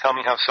yourself, you tell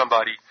me how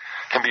somebody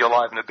can be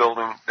alive in a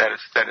building that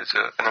is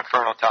an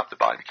inferno top to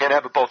bottom. You can't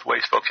have it both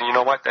ways, folks, and you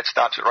know what? That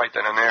stops it right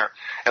then and there.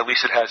 At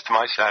least it has to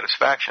my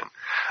satisfaction.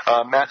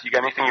 Matthew, you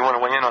got anything you want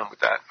to weigh in on with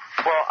that?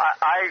 Well,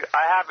 I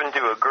happen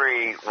to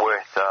agree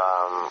with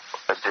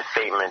the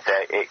statement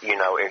that, if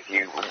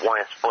you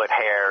want to split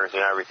hairs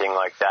and everything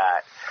like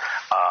that,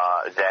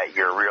 that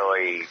you're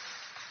really,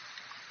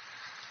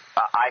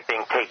 I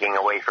think, taking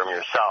away from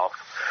yourself.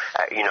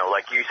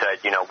 Like you said,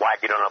 why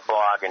get on a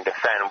blog and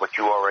defend what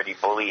you already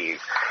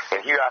believe?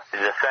 If you have to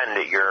defend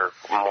it, you're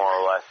more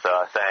or less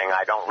saying,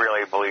 I don't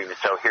really believe it,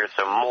 so here's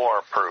some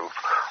more proof,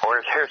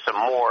 or here's some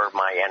more of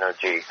my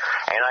energy.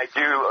 And I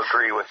do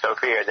agree with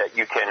Sofia that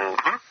you can,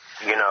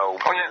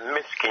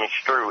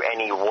 misconstrue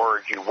any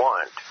word you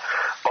want.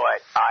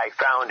 But I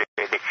found it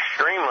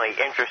extremely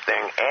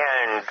interesting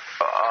and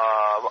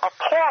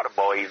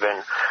applaudable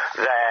even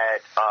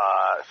that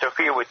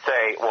Sofia would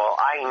say, well,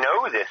 I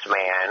know this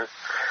man,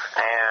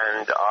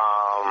 and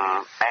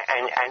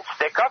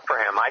stick up for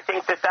him. I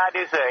think that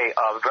is a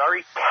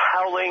very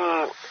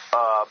telling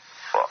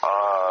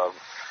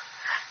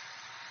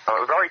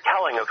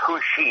of who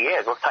she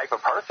is, what type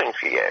of person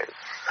she is.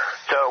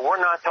 So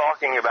we're not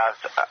talking about,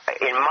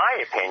 in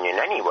my opinion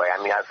anyway, I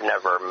mean, I've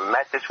never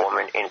met this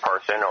woman in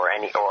person or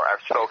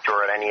I've spoke to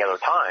her at any other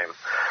time.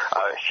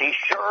 She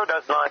sure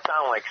does not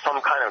sound like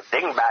some kind of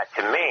dingbat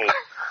to me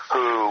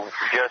who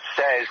just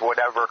says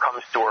whatever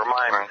comes to her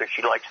mind because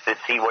she likes to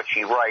see what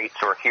she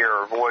writes or hear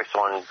her voice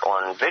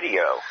on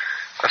video.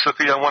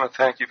 Sophia, I want to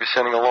thank you for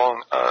sending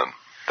along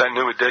that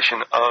new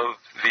edition of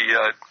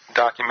the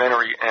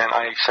documentary, and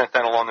I sent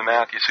that along to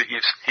Matthew, so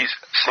he's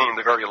seen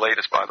the very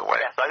latest, by the way.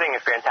 Yes, I think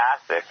it's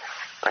fantastic.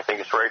 I think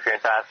it's very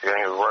fantastic. I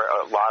think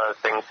a lot of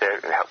things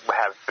that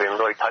have been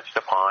really touched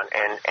upon,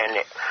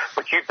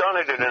 but you've done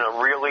it in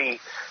a really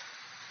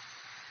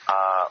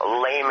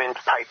layman's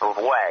type of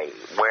way,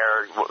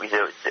 where,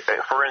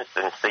 for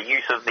instance, the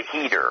use of the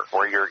heater,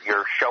 where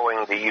you're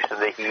showing the use of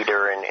the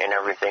heater and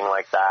everything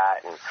like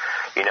that, and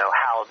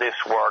how this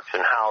works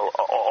and how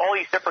all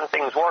these different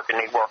things work, and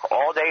they work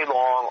all day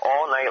long,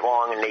 all night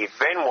long, and they've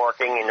been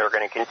working, and they're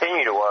going to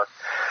continue to work.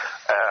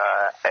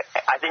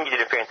 I think you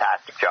did a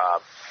fantastic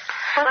job.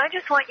 Well, I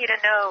just want you to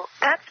know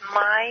that's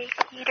my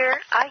heater.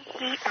 I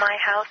heat my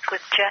house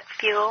with jet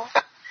fuel.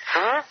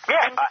 Hmm?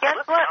 Yeah, and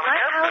guess what? My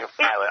house is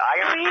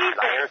freezing.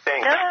 I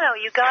understand. No,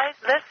 you guys,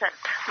 listen.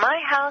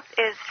 My house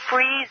is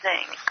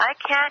freezing. I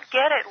can't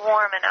get it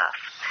warm enough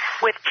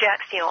with jet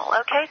fuel.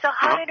 Okay, so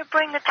how to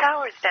bring the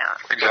towers down?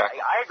 Exactly.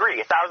 I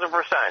agree, 1,000%.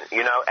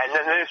 And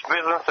then this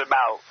business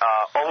about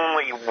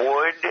only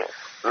wood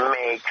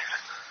makes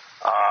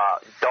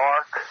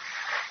dark,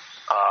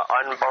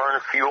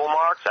 unburned fuel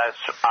marks, as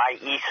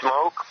i.e.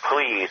 smoke.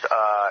 Please,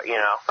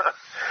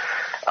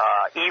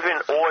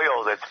 even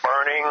oil that's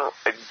burning,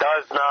 it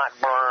does not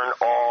burn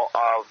all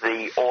of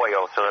the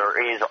oil. So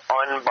there is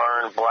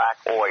unburned black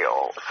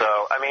oil.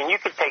 So, you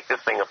could take this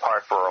thing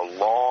apart for a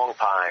long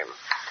time.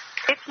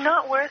 It's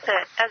not worth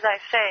it, as I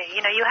say.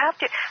 You have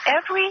to,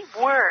 every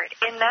word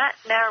in that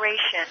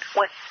narration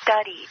was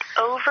studied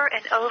over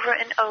and over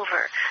and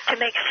over to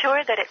make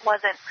sure that it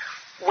wasn't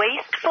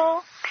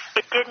wasteful,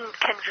 it didn't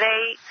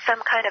convey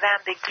some kind of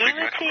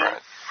ambiguity,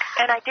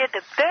 and I did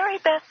the very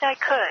best I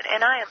could,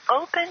 and I am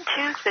open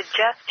to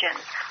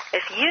suggestions.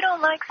 If you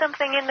don't like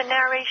something in the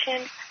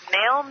narration,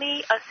 mail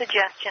me a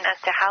suggestion as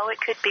to how it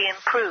could be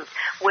improved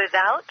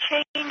without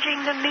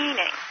changing the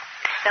meaning.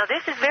 Now,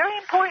 this is very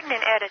important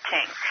in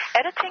editing.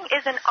 Editing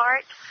is an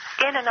art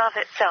in and of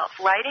itself.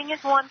 Writing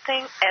is one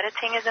thing,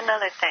 editing is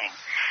another thing.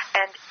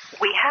 And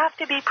we have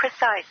to be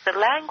precise. The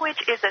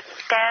language is a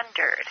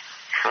standard.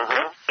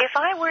 If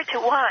I were to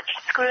watch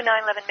Screw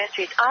 9/11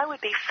 Mysteries, I would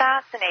be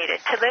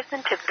fascinated to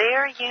listen to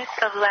their use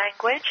of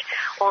language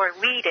or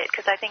read it,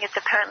 because I think it's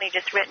apparently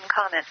just written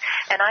comments.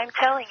 And I'm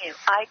telling you,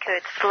 I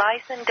could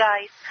slice and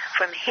dice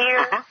from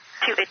here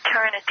to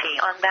eternity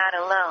on that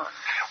alone.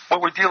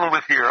 What we're dealing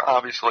with here,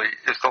 obviously,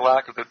 is the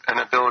lack of an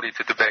ability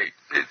to debate.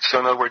 So,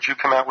 in other words, you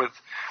come out with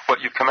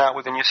what you've come out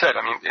with, and you said,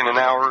 in an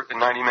hour, in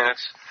 90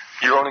 minutes,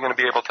 you're only going to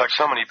be able to touch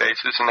so many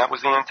bases, and that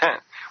was the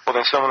intent. Well,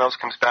 then someone else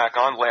comes back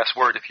on, last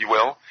word, if you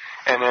will,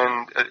 and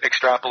then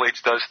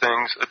extrapolates, does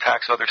things,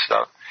 attacks other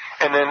stuff.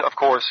 And then, of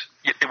course,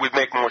 it would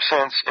make more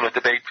sense in a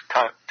debate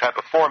type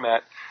of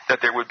format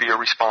that there would be a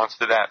response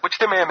to that, which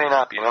there may or may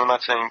not be. And I'm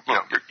not saying,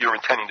 you're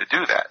intending to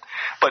do that.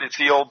 But it's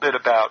the old bit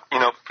about,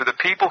 for the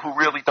people who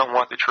really don't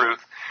want the truth,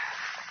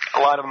 a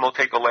lot of them will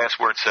take the last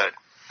word said.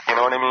 You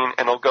know what I mean?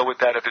 And they'll go with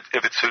that if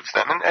it suits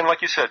them. And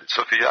like you said,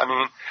 Sophia,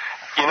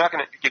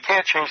 you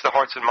can't change the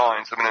hearts and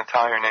minds of an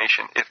entire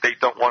nation if they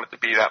don't want it to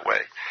be that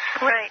way.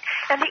 Right.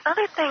 And the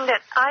other thing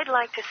that I'd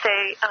like to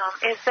say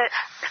is that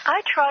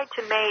I tried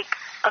to make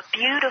a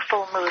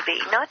beautiful movie,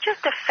 not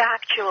just a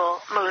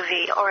factual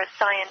movie or a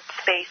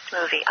science-based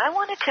movie. I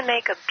wanted to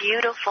make a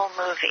beautiful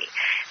movie.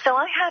 So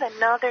I had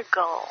another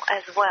goal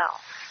as well,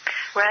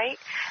 right?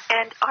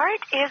 And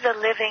art is a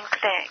living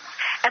thing.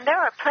 And there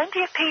are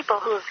plenty of people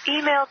who have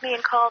emailed me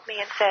and called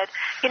me and said,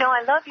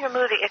 I love your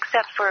movie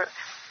except for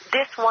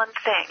this one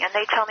thing, and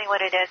they tell me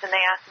what it is, and they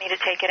ask me to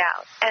take it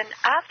out. And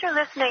after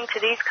listening to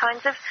these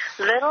kinds of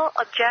little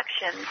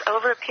objections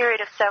over a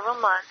period of several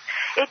months,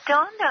 it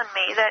dawned on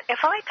me that if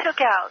I took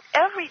out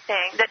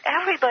everything that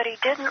everybody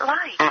didn't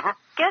like,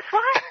 guess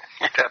what?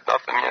 You'd have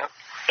nothing, yeah.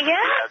 Yeah.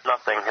 You have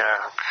nothing,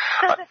 yeah.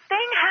 So the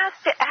thing has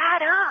to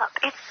add up.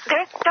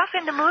 There's stuff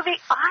in the movie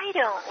I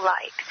don't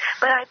like,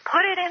 but I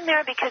put it in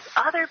there because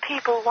other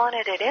people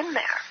wanted it in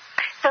there.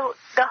 So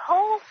the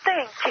whole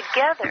thing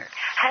together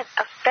has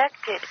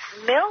affected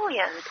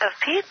millions of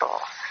people.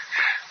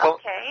 Well,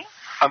 okay?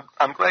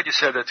 I'm glad you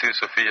said that too,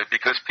 Sophia,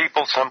 because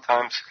people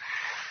sometimes,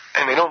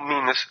 and they don't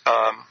mean this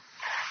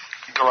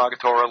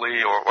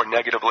derogatorily or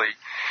negatively,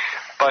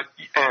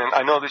 and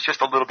I know this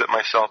just a little bit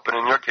myself, but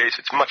in your case,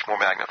 it's much more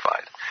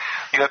magnified.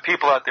 You have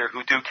people out there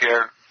who do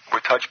care,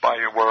 were touched by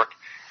your work,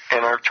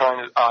 and are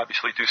trying to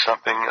obviously do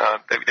something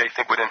that they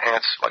think would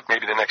enhance, like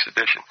maybe the next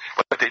edition.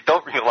 But what they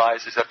don't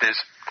realize is that there's,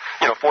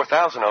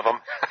 4,000 of them.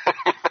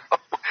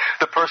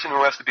 The person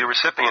who has to be a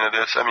recipient of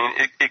this,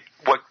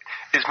 what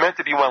is meant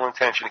to be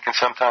well-intentioned can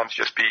sometimes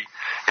just be,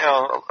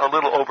 a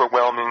little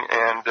overwhelming,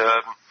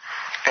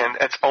 and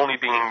it's only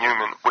being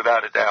human,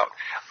 without a doubt.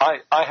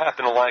 I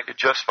happen to like it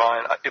just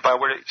fine. If I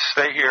were to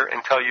stay here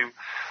and tell you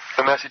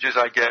the messages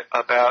I get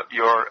about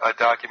your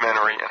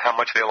documentary and how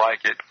much they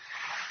like it,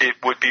 it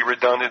would be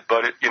redundant,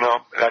 but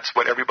that's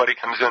what everybody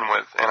comes in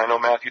with. And I know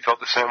Matthew felt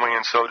the same way,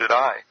 and so did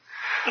I.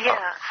 Yeah.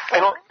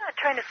 Well, I'm not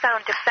trying to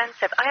sound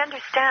defensive. I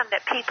understand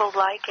that people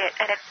like it,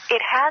 and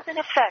it has an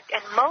effect.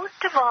 And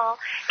most of all,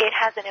 it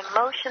has an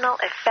emotional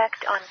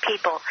effect on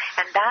people.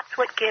 And that's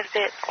what gives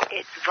it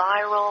its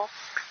viral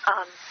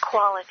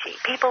quality.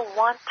 People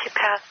want to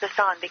pass this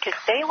on because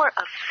they were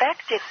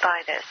affected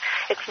by this.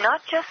 It's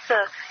not just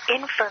the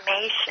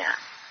information.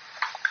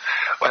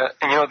 Well,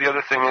 and the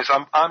other thing is,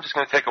 I'm just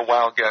going to take a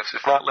wild guess.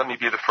 If not, let me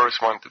be the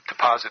first one to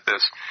posit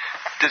this.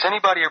 Does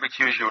anybody ever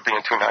accuse you of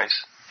being too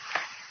nice?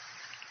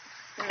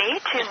 Me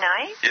too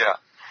nice? Yeah.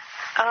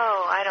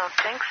 Oh, I don't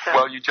think so.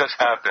 Well, you just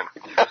have been.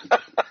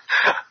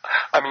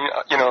 I mean,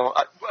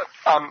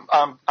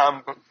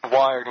 I'm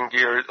wired and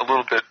geared a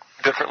little bit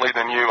differently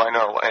than you, I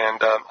know,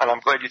 and I'm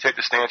glad you take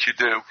the stance you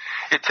do.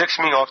 It ticks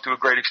me off to a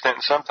great extent,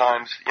 and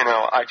sometimes,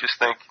 I just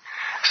think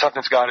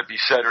something's got to be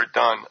said or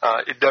done.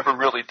 It never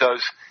really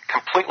does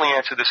completely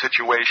answer the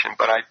situation,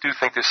 but I do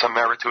think there's some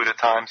merit to it at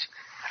times.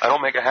 I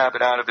don't make a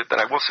habit out of it, but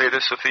I will say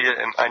this, Sophia,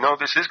 and I know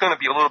this is going to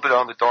be a little bit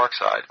on the dark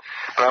side,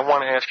 but I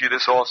want to ask you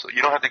this also.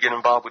 You don't have to get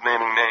involved with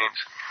naming names,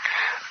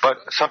 but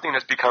something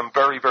that's become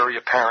very, very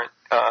apparent,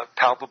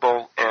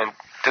 palpable, and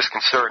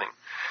disconcerting.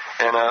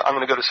 And I'm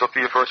going to go to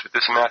Sophia first with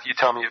this, and Matthew,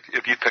 tell me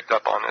if you picked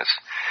up on this.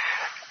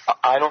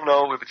 I don't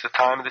know if it's the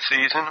time of the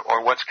season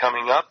or what's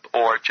coming up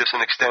or just an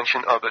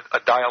extension of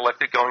a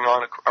dialectic going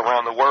on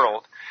around the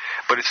world,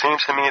 but it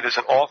seems to me there's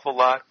an awful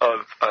lot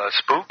of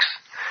spooks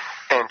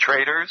and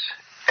traitors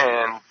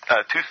and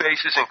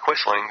Two-Faces and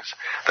Quislings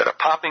that are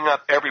popping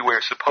up everywhere,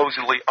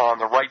 supposedly on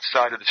the right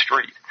side of the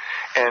street.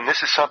 And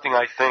this is something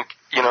I think,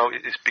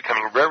 is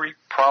becoming very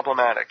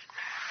problematic.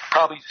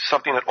 Probably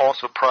something that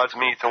also prods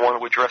me to want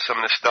to address some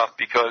of this stuff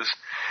because,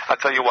 I'll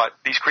tell you what,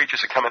 these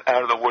creatures are coming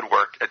out of the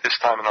woodwork at this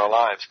time in our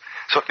lives.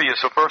 Sophia,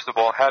 so first of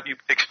all, have you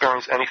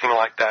experienced anything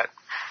like that?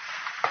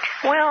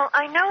 Well,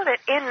 I know that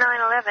in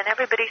 9/11,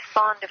 everybody's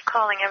fond of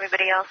calling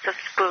everybody else a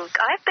spook.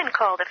 I've been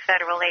called a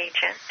federal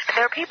agent.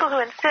 There are people who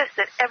insist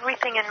that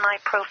everything in my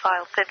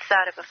profile fits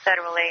that of a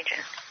federal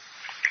agent.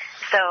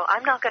 So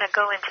I'm not going to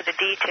go into the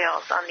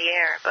details on the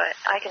air, but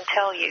I can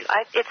tell you,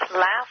 it's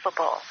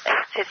laughable.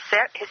 It's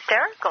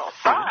hysterical.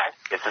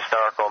 It's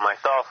hysterical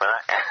myself, and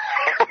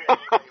I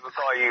would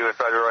call you a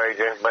federal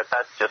agent, but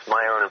that's just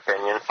my own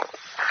opinion.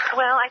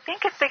 Well, I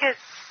think it's because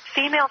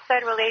female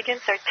federal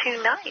agents are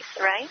too nice,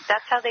 right?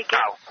 That's how they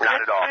get No, not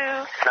at all.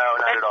 through. No,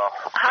 not at all.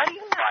 How do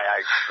you know?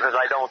 Because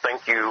I don't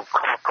think you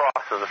come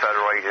across as a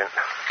federal agent.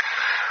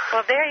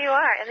 Well, there you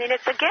are. I mean,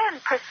 it's, again,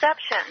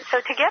 perception. So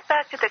to get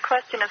back to the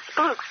question of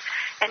spooks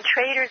and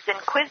traitors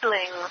and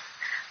quislings,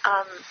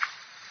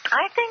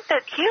 I think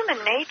that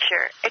human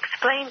nature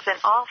explains an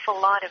awful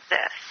lot of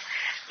this.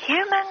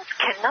 Humans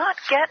cannot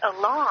get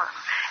along,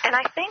 and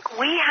I think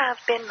we have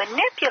been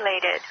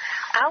manipulated.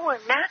 Our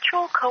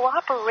natural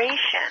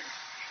cooperation,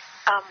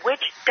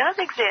 which does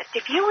exist,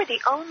 if you were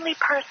the only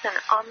person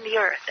on the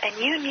earth and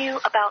you knew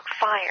about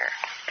fire,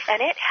 and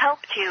it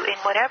helped you in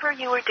whatever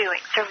you were doing,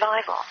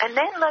 survival, and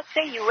then let's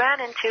say you ran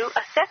into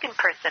a second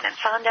person and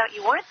found out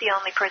you weren't the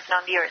only person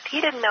on the earth. He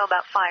didn't know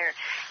about fire.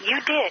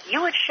 You did.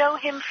 You would show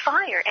him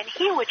fire, and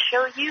he would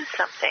show you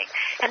something.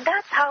 And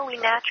that's how we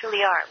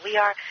naturally are. We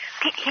are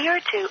here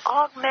to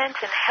augment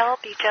and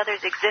help each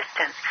other's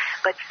existence.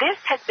 But this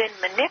has been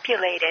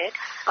manipulated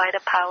by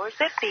the powers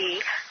that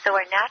be, so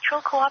our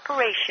natural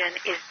cooperation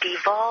is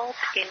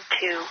devolved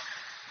into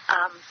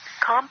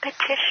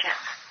competition,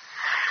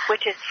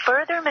 which is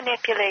further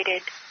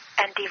manipulated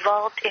and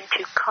devolved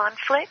into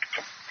conflict,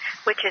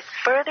 which is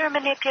further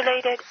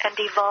manipulated and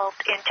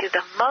devolved into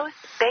the most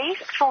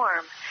base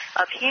form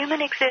of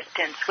human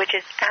existence, which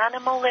is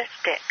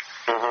animalistic.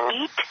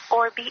 Mm-hmm. Eat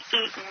or be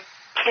eaten,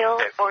 kill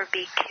or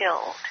be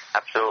killed.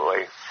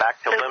 Absolutely.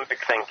 Back to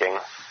limbic thinking.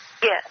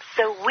 Yes.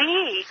 So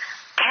we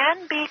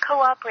can be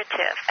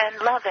cooperative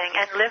and loving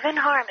and live in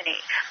harmony,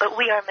 but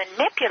we are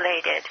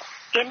manipulated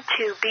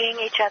into being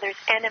each other's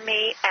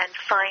enemy and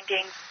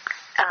finding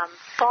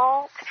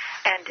fault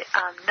and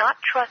not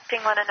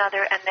trusting one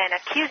another and then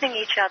accusing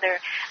each other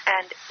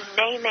and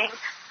naming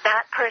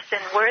that person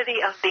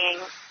worthy of being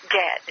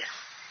dead.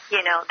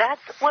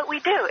 That's what we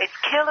do. It's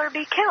kill or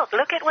be killed.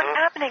 Look at what's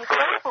happening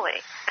globally.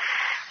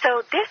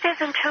 So this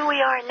isn't who we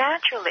are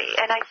naturally,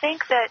 and I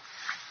think that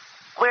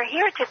we're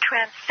here to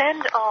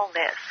transcend all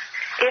this,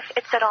 if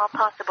it's at all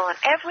possible. And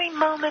every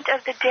moment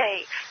of the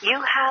day, you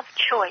have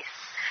choice.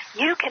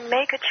 You can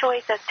make a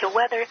choice as to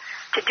whether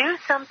to do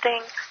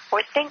something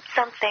or think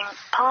something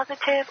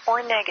positive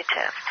or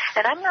negative.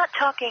 And I'm not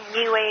talking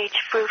New Age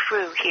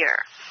frou-frou here.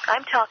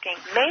 I'm talking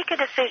make a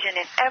decision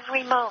in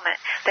every moment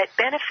that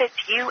benefits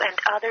you and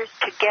others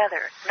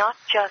together, not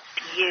just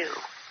you.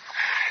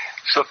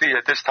 Sophia,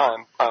 at this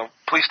time,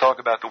 please talk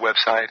about the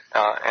website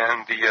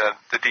and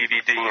the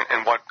DVD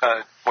and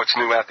what's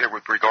new out there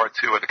with regard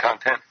to the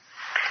content.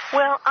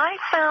 Well, I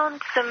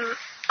found some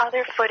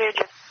other footage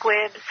of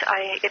squibs.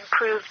 I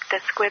improved the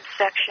squib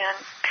section.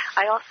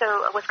 I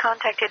also was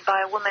contacted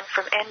by a woman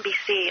from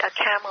NBC, a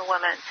camera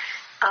woman,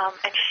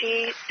 and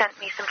she sent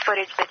me some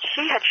footage that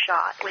she had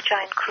shot, which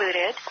I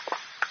included.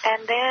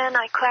 And then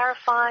I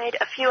clarified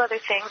a few other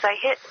things. I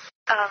hit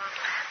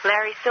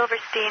Larry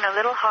Silverstein a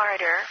little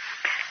harder.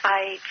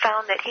 I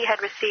found that he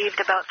had received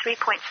about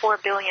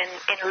 $3.4 billion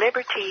in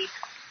Liberty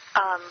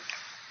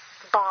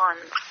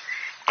bonds,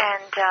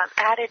 and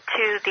added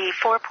to the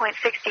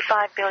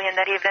 $4.65 billion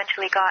that he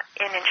eventually got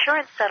in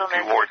insurance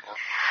settlement.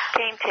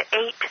 came to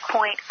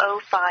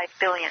 8.05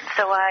 billion.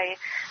 So I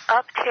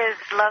upped his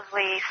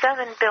lovely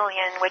 $7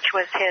 billion, which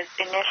was his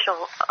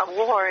initial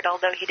award,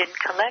 although he didn't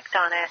collect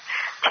on it,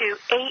 to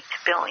 $8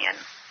 billion.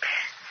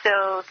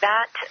 So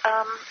that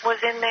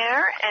was in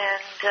there,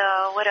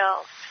 and what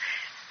else?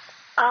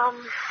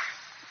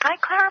 I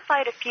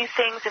clarified a few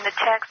things in the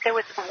text. There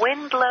was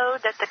wind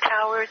load that the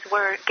towers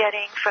were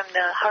getting from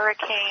the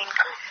hurricane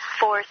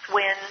force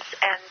winds,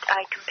 and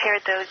I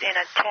compared those in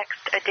a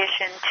text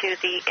addition to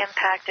the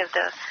impact of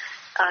the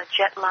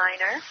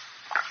jetliner.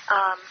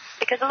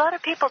 Because a lot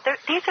of people,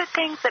 these are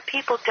things that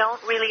people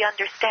don't really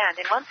understand.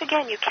 And once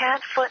again, you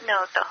can't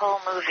footnote the whole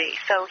movie.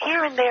 So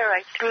here and there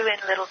I threw in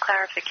little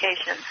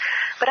clarifications.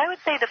 But I would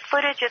say the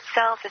footage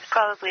itself is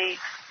probably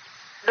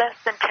less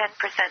than 10%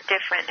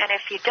 different. And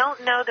if you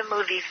don't know the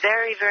movie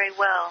very, very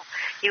well,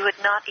 you would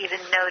not even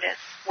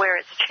notice where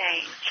it's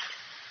changed.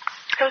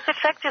 So it's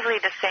effectively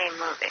the same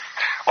movie.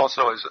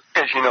 Also,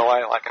 as you know,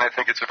 I like, and I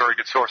think it's a very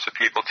good source of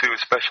people, too,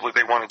 especially if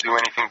they want to do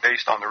anything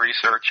based on the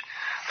research.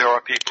 There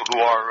are people who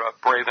are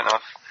brave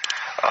enough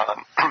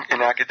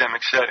in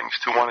academic settings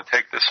to want to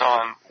take this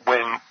on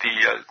when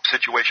the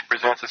situation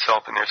presents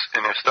itself in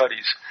their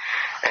studies.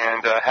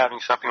 And having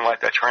something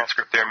like that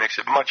transcript there makes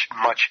it much,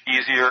 much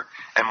easier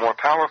and more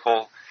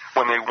powerful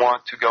when they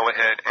want to go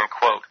ahead and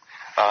quote.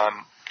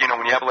 You know,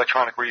 when you have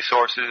electronic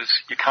resources,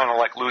 you kind of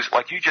like lose,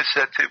 like you just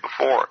said too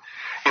before.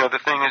 You know, the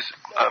thing is,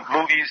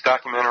 movies,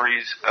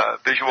 documentaries,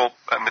 visual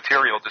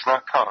material does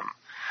not come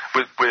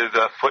with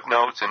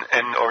footnotes and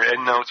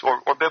endnotes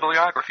or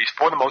bibliographies.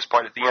 For the most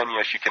part, at the end,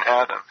 yes, you can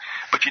have them,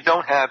 but you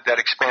don't have that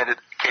expanded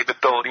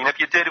capability. And if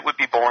you did, it would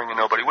be boring and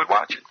nobody would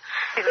watch it.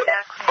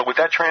 Exactly. But with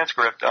that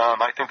transcript,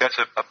 I think that's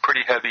a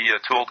pretty heavy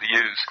tool to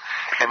use.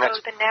 And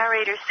that's the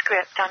narrator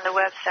script on the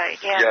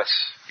website. Yeah. Yes.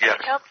 Yes.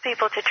 It helps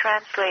people to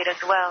translate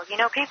as well. You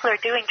know, people are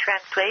doing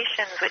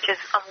translations, which is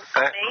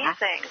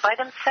amazing, by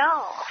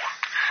themselves.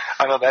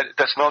 I know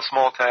that's no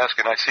small task,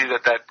 and I see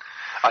that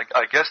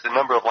I guess the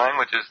number of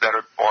languages that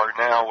are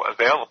now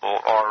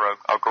available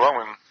are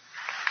growing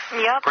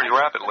pretty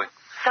rapidly.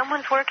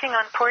 Someone's working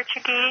on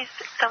Portuguese,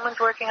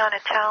 someone's working on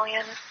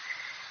Italian,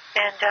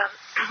 and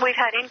we've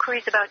had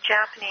inquiries about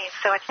Japanese,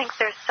 so I think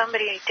there's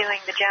somebody doing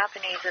the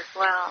Japanese as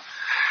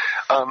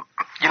well.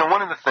 You know,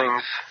 one of the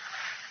things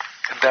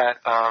that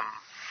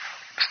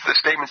the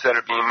statements that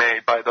are being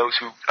made by those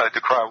who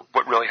decry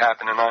what really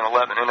happened in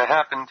 9/11, and it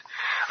happened,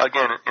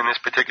 again, in this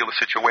particular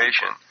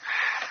situation.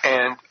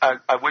 And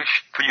I wish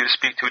for you to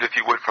speak to it, if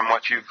you would, from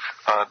what you've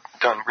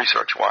done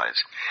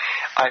research-wise.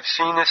 I've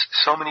seen this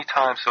so many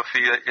times,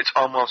 Sophia, it's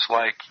almost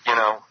like, you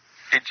know,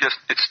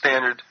 it's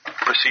standard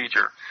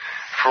procedure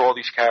for all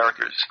these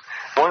characters.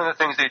 One of the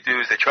things they do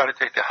is they try to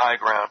take the high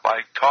ground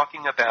by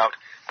talking about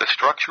the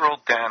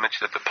structural damage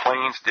that the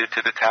planes did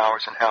to the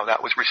towers and how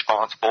that was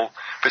responsible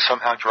for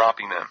somehow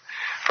dropping them.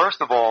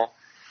 First of all,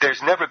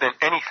 there's never been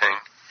anything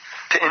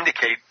to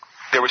indicate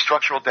there was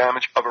structural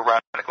damage of a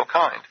radical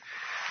kind.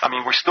 I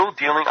mean, we're still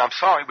dealing, I'm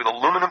sorry, with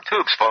aluminum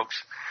tubes,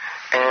 folks,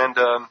 and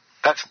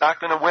that's not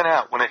going to win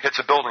out when it hits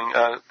a building,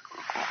 the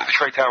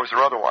trade towers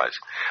or otherwise.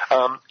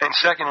 And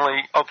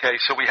secondly, okay,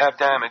 so we have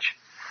damage.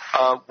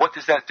 What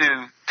does that do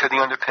to the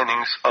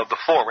underpinnings of the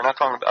floor? We're not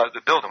talking about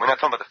the building. We're not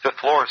talking about the fifth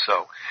floor or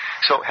so.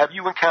 So have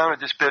you encountered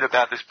this bit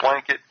about this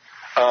blanket,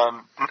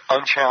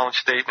 unchallenged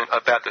statement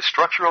about the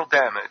structural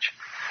damage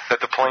that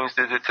the planes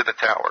did to the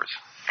towers?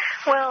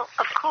 Well,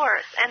 of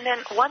course. And then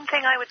one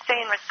thing I would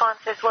say in response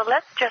is, well,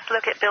 let's just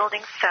look at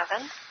Building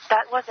 7.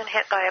 That wasn't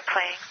hit by a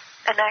plane,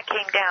 and that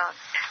came down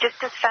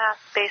just as fast,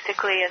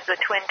 basically, as the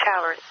Twin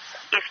Towers,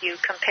 if you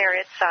compare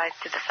its size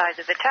to the size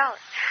of the towers.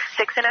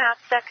 6.5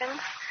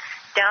 seconds,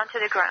 down to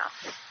the ground,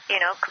 you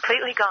know,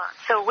 completely gone.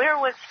 So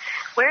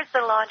where's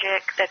the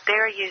logic that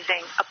they're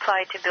using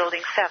applied to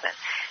Building 7?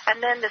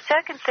 And then the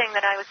second thing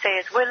that I would say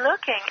is we're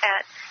looking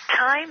at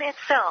time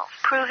itself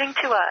proving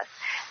to us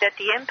that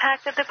the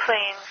impact of the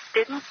planes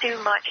didn't do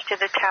much to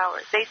the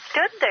towers. They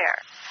stood there.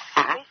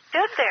 Mm-hmm. They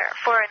stood there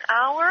for an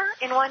hour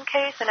in one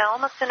case and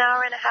almost an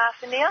hour and a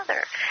half in the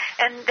other.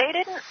 And they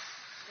didn't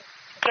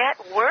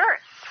get worse.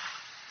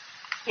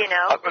 You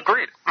know,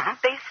 agreed. Mm-hmm.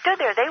 They stood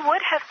there. They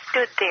would have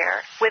stood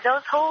there with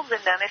those holes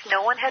in them if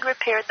no one had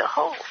repaired the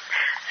holes.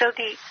 So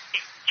the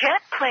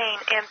jet plane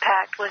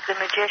impact was the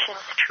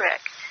magician's trick.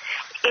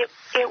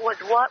 It was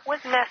what was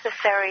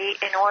necessary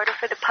in order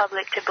for the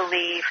public to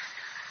believe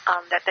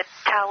that the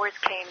towers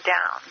came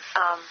down,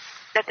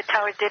 that the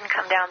towers didn't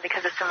come down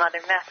because of some other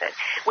method.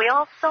 We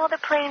all saw the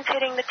planes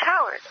hitting the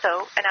towers.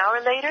 So an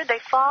hour later they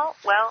fall.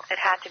 Well, it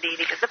had to be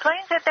because the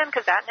planes hit them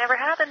because that never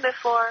happened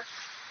before.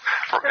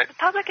 Right. So the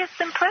public is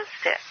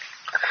simplistic.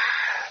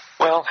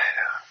 Well,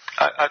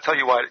 I tell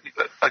you what,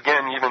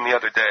 again, even the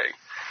other day,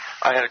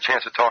 I had a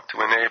chance to talk to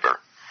a neighbor.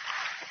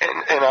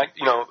 And I,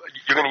 you know,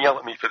 you're going to yell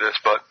at me for this,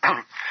 but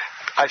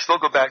I still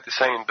go back to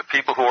saying the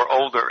people who are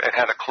older and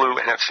had a clue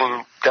and have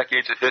seen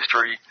decades of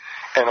history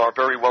and are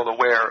very well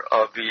aware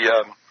of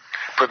the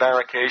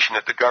prevarication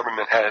that the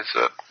government has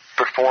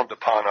performed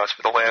upon us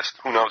for the last,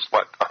 who knows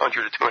what,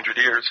 100 or 200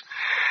 years,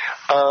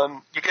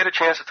 you get a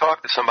chance to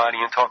talk to somebody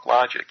and talk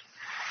logic.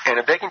 And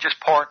if they can just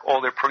park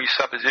all their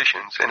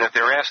presuppositions, and if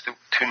they're asked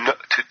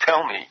to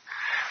tell me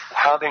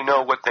how they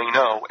know what they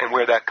know and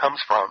where that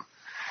comes from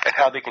and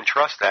how they can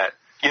trust that,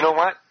 you know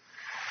what?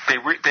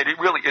 That it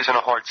really isn't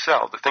a hard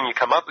sell. The thing you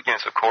come up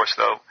against, of course,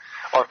 though,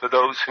 are for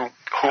those who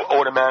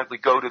automatically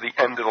go to the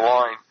end of the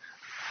line,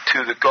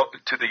 to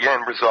the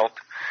end result,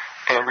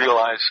 and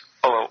realize,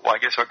 oh, well, I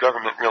guess our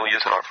government really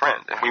isn't our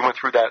friend. And we went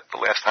through that the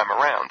last time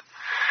around.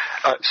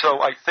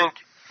 So I think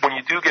when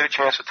you do get a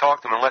chance to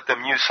talk to them and let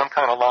them use some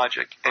kind of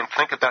logic and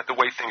think about the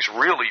way things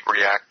really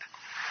react,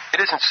 it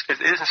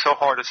isn't so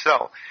hard to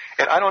sell.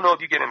 And I don't know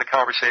if you get into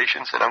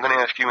conversations, and I'm going to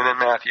ask you and then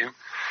Matthew,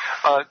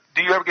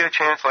 do you ever get a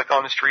chance, like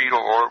on the street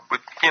or with,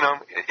 in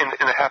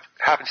the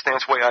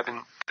happenstance way I've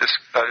been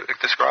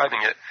describing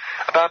it,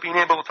 about being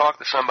able to talk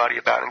to somebody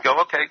about it and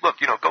go, okay, look,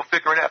 go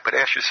figure it out, but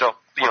ask yourself,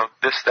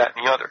 this, that,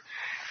 and the other.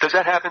 Does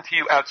that happen to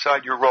you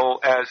outside your role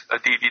as a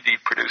DVD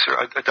producer,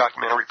 a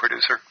documentary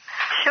producer?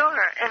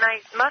 Sure, and I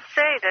must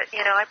say that,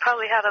 I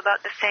probably have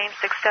about the same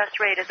success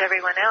rate as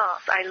everyone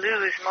else. I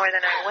lose more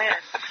than I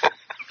win.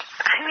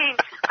 I mean,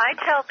 I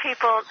tell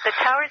people the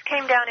towers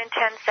came down in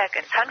 10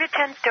 seconds,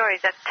 110 stories,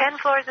 that's 10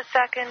 floors a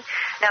second.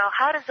 Now,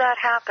 how does that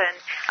happen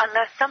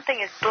unless something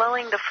is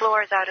blowing the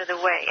floors out of the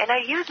way? And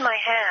I use my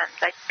hands.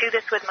 I do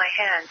this with my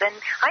hands, and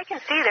I can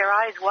see their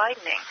eyes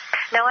widening.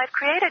 Now, I've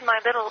created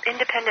my little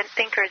Independent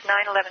Thinkers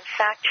 9/11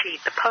 fact sheet,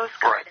 the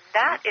postcard, and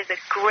that is a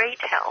great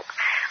help.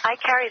 I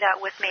carry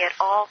that with me at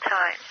all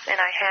times, and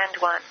I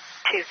hand one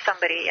to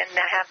somebody, and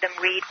I have them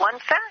read one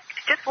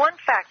fact, just one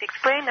fact.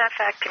 Explain that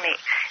fact to me,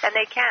 and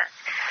they can't.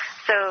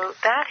 So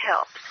that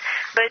helps.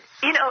 But,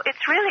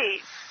 it's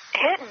really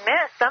hit and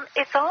miss.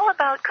 It's all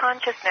about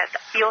consciousness.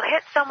 You'll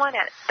hit someone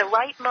at the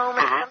right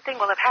moment. Mm-hmm. Something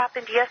will have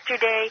happened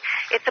yesterday.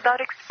 It's about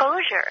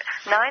exposure.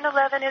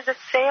 9/11 is a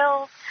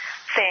sales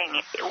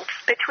thing.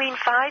 Between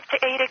 5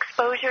 to 8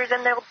 exposures,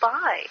 and they'll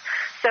buy.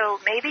 So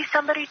maybe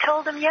somebody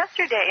told them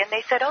yesterday, and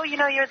they said, oh,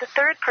 you're the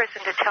third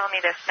person to tell me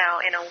this now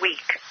in a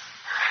week.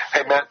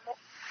 Hey, Matt.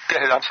 Go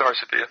ahead. I'm sorry,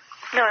 Sophia.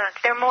 No,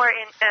 they're more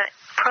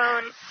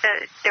prone,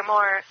 they're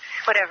more,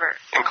 whatever.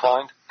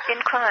 Inclined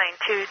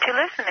to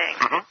listening.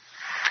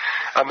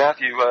 Mm-hmm.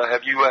 Matthew,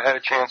 have you had a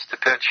chance to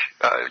pitch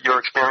your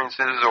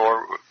experiences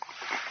or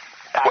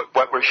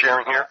what we're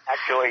sharing here?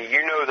 Actually,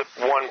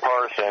 the one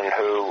person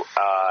who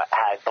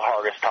has the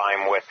hardest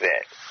time with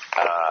it,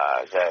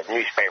 the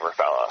newspaper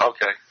fellow.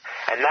 Okay.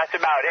 And that's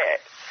about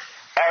it.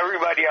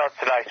 Everybody else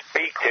that I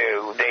speak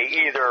to,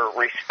 they either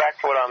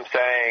respect what I'm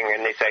saying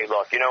and they say,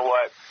 look, you know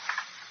what?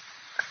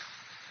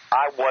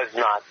 I was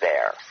not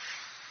there.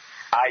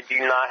 I do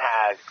not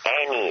have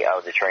any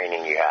of the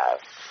training you have.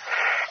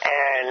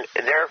 And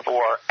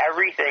therefore,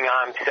 everything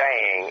I'm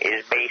saying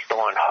is based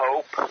on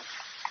hope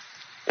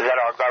that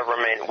our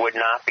government would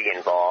not be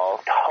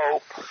involved,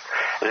 hope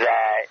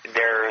that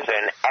there's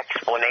an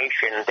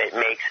explanation that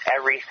makes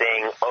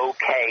everything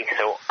okay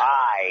so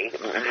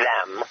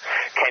them,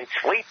 can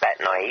sleep at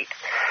night.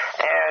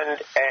 And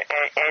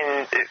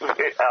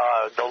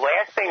the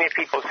last thing that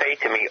people say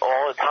to me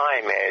all the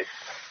time is,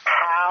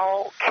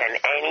 how can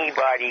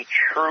anybody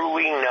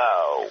truly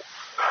know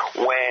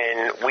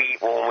when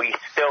we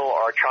still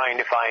are trying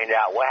to find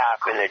out what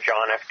happened to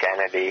John F.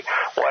 Kennedy,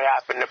 what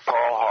happened to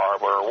Pearl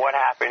Harbor, what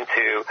happened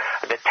to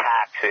the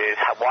taxes,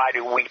 why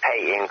do we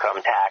pay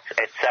income tax,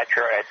 et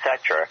cetera, et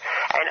cetera.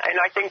 And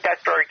I think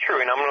that's very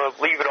true, and I'm going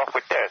to leave it off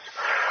with this.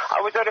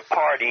 I was at a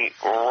party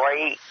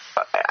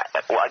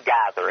a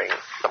gathering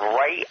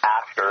right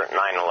after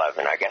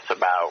 9/11, I guess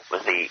about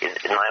the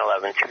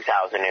 9/11,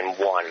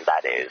 2001,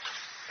 that is.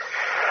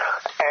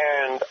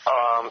 And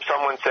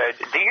someone said,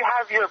 do you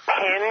have your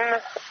pin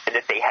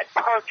that they had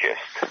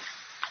purchased?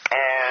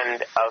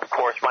 And, of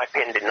course, my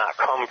pin did not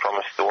come from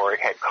a store. It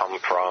had come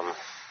from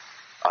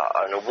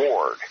an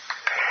award.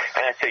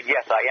 And I said,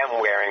 yes, I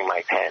am wearing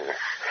my pin,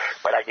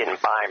 but I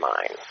didn't buy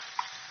mine.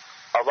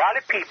 A lot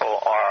of people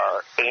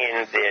are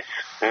in this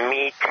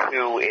Me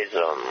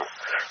Too-ism,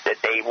 that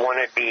they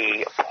want to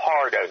be a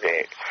part of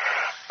it,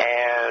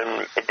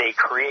 and they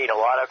create a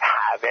lot of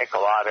havoc, a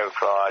lot of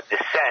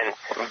dissent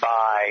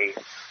by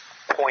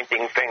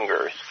pointing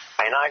fingers.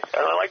 And I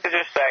like to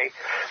just say,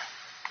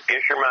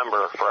 just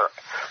remember, for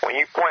when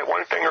you point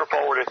one finger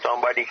forward at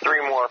somebody,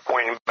 3 more are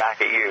pointing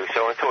back at you.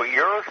 So until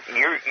you're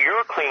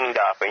cleaned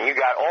up and you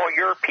got all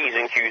your P's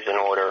and Q's in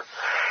order,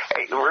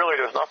 really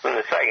there's nothing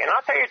to say. And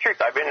I'll tell you the truth,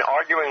 I've been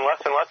arguing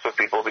less and less with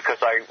people because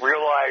I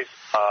realize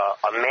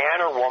a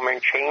man or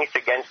woman changed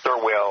against their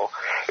will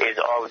is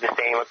of the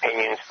same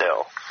opinion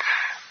still.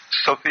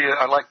 Sophia,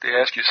 I'd like to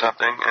ask you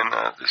something, and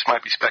this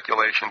might be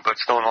speculation, but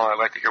still in all, I'd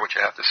like to hear what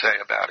you have to say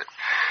about it.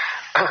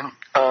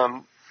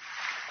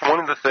 One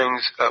of the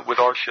things with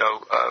our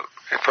show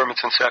from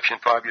its inception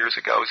 5 years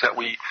ago is that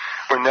we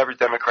were never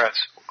Democrats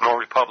nor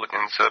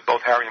Republicans.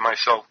 Both Harry and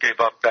myself gave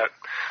up that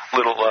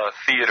little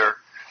theater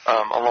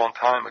a long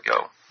time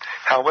ago.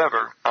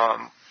 However,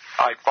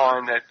 I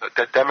find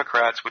that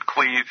Democrats would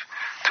cleave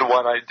to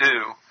what I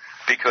do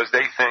because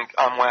they think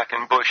I'm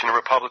whacking Bush in a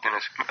Republican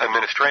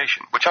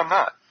administration, which I'm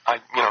not.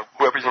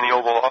 Whoever's in the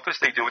Oval Office,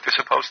 they do what they're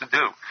supposed to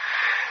do.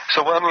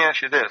 So let me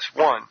ask you this.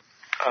 One,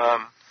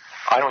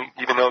 I don't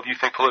even know if you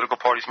think political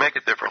parties make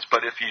a difference,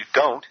 but if you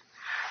don't,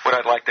 what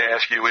I'd like to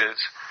ask you is,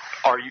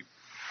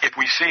 if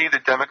we see the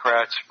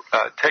Democrats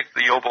take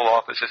the Oval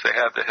Office as they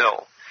have the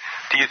Hill,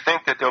 do you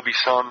think that there'll be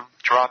some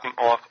dropping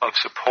off of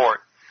support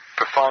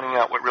for finding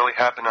out what really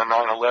happened on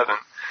 9/11?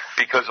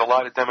 Because a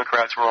lot of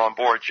Democrats were on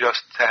board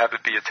just to have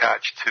it be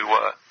attached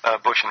to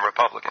Bush and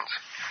Republicans.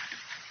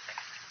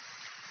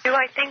 Do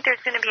I think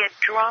there's going to be a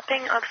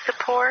dropping of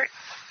support?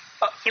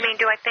 You mean,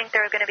 do I think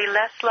they're going to be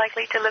less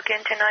likely to look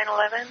into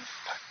 9/11?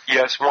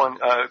 Yes, one,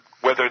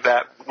 whether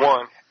that,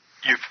 one,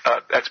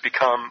 that's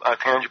become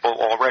tangible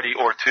already,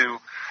 or two,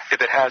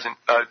 if it hasn't,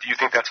 do you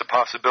think that's a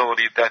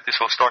possibility that this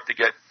will start to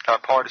get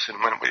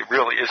partisan when it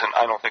really isn't,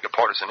 I don't think, a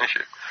partisan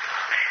issue?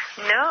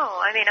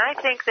 No, I mean, I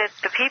think that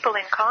the people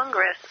in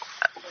Congress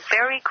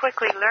very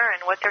quickly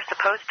learn what they're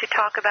supposed to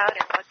talk about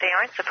and what they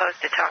aren't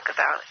supposed to talk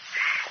about.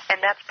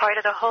 And that's part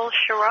of the whole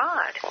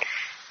charade.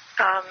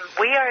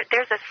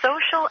 There's a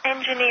social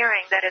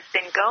engineering that has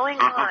been going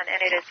on,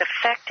 and it is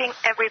affecting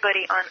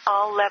everybody on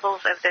all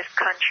levels of this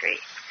country.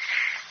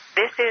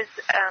 This is,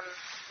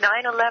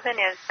 9/11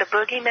 is the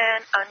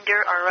boogeyman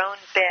under our own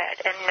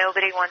bed, and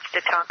nobody wants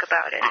to talk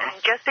about it.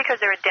 And just because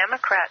there are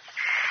Democrats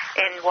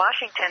in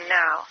Washington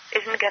now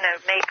isn't going to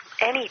make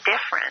any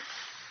difference.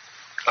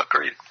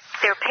 Agreed.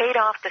 They're paid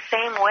off the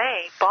same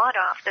way, bought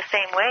off the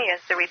same way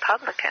as the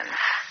Republicans.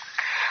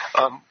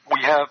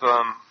 We have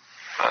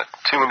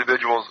two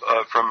individuals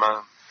from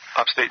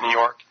upstate New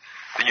York,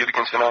 the Youth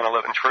Against the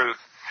 9/11 Truth,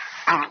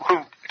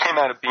 who came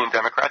out of being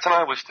Democrats, and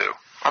I was too.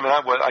 I mean,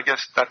 I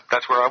guess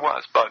that's where I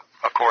was. But,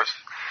 of course,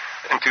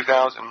 in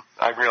 2000,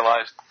 I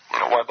realized,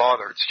 why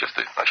bother? It's just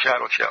a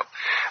shadow show.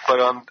 But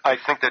I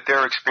think that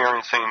they're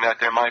experiencing that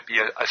there might be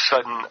a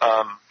sudden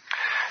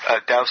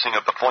dousing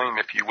of the flame,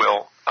 if you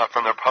will,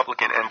 from the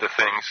Republican end of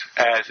things,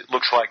 as it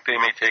looks like they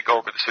may take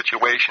over the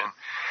situation.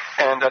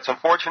 And that's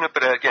unfortunate,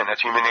 but again,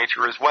 that's human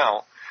nature as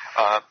well.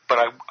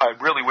 But I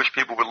really wish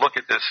people would look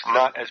at this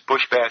not as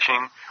Bush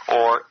bashing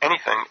or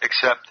anything,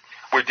 except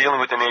we're dealing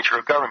with the nature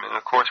of government. And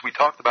of course, we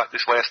talked about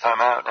this last time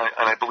out,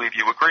 and I believe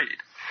you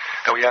agreed,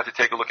 that we have to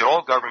take a look at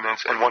all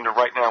governments and wonder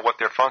right now what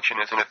their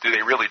function is, and if do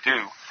they really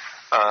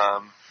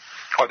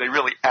are they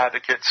really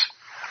advocates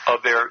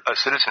of their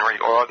citizenry,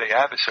 or are they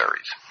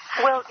adversaries?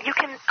 Well,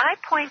 I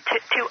point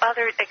to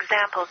other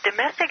examples.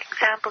 Domestic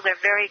examples are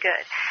very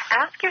good.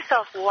 Ask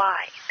yourself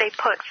why they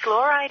put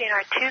fluoride in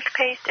our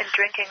toothpaste and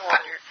drinking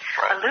water,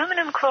 right,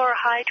 aluminum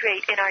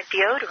chlorohydrate in our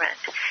deodorant,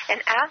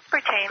 and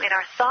aspartame in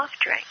our soft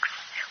drinks.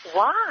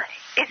 Why?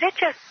 Is it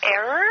just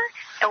error,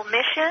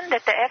 omission,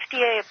 that the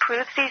FDA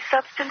approves these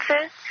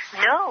substances?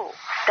 No,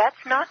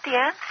 that's not the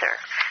answer.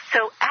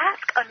 So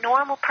ask a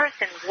normal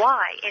person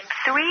why in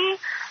 3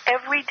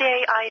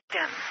 everyday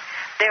items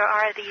there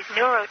are these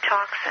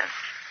neurotoxins,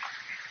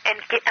 and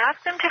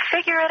ask them to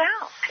figure it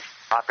out.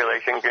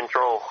 Population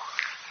control.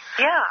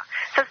 Yeah.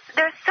 So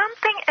there's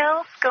something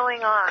else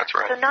going on. That's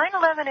right. So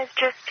 9/11 is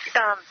just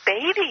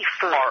baby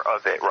food. Part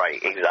of it,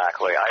 right,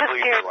 exactly. I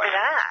believe you're compared to right.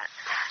 that.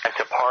 It's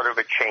a part of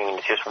a chain.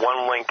 It's just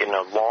one link in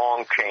a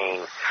long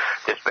chain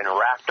that's been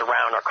wrapped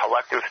around our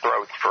collective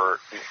throats for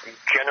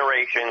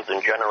generations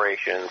and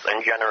generations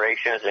and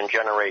generations and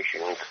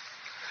generations.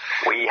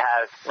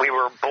 We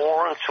were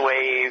born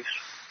slaves.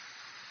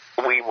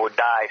 We will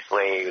die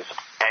slaves.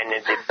 And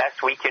the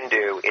best we can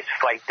do is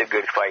fight the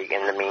good fight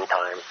in the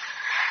meantime.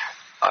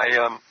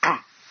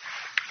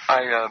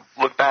 I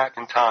look back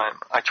in time.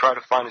 I try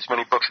to find as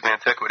many books of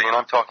antiquity, and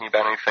I'm talking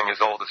about anything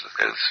as old as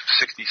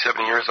 60,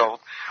 70 years old,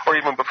 or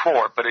even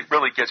before, but it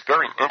really gets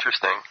very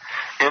interesting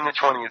in the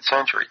 20th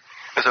century.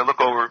 As I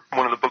look over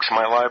one of the books in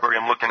my library,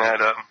 I'm looking at,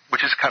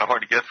 which is kind of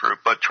hard to get through,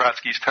 but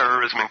Trotsky's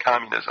Terrorism and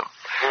Communism.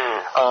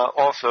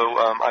 Also,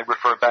 I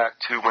refer back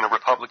to when a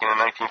Republican in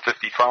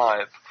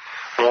 1955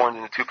 warned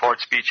in a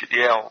 2-part speech at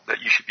Yale that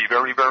you should be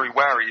very, very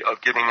wary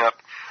of giving up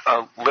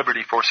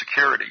liberty for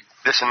security.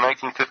 This in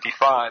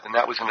 1955, and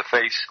that was in the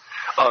face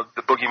of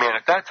the boogeyman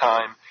at that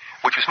time,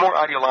 which was more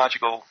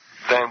ideological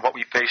than what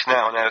we face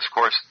now, and that is, of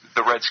course,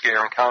 the Red Scare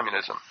and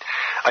communism.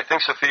 I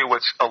think, Sophia,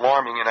 what's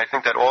alarming, and I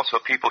think that also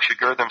people should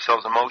gird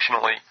themselves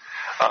emotionally,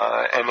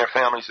 and their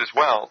families as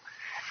well,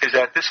 is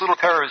that this little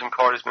terrorism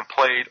card has been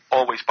played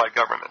always by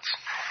governments.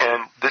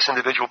 And this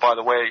individual, by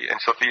the way,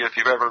 and Sophia, if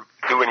you've ever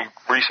do any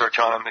research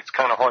on him, it's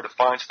kind of hard to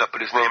find stuff,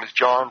 but his name is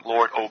John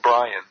Lord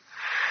O'Brien.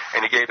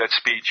 And he gave that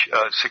speech,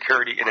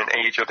 Security in an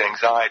Age of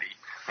Anxiety.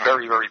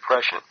 Very, very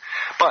prescient.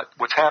 But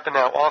what's happened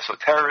now also,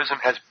 terrorism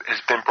has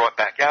been brought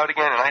back out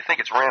again, and I think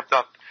it's ramped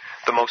up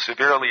the most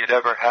severely it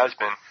ever has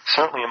been,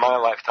 certainly in my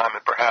lifetime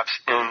and perhaps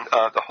in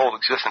the whole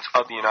existence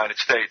of the United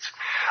States.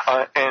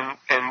 And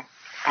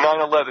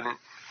 9/11,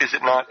 is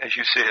it not, as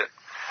you see it,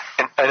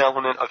 an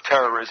element of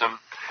terrorism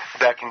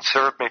that can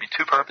serve maybe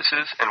two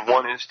purposes, and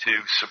one is to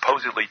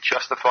supposedly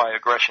justify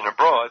aggression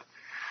abroad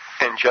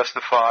and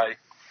justify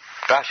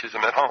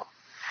fascism at home?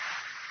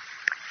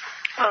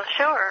 Well,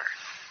 sure.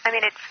 I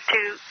mean, it's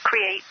to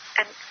create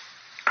and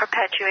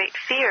perpetuate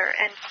fear,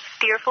 and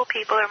fearful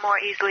people are more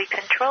easily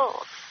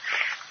controlled.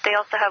 they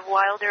also have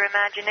wilder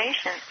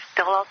imaginations.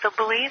 They'll also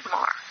believe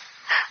more.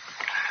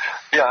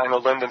 Yeah, I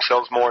know, lend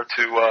themselves more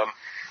to,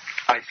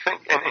 I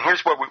think, and here's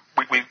where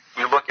we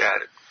look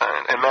at it.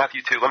 And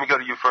Matthew, too. Let me go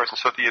to you first, and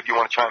Sophia, if you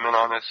want to chime in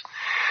on this.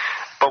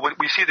 But what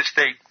we see the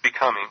state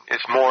becoming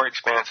is more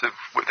expansive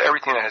with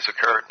everything that has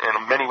occurred.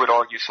 And many would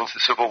argue since the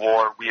Civil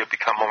War we have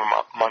become more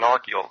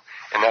monarchical,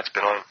 and that's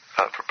been on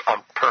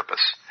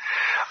purpose.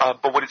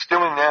 But what it's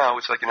doing now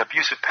is like an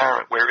abusive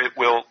parent where it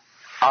will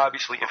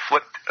obviously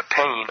inflict a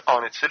pain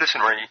on its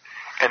citizenry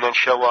and then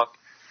show up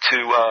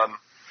to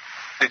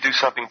do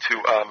something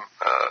to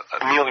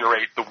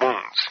ameliorate the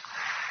wounds,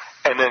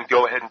 and then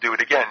go ahead and do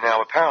it again.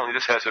 Now, apparently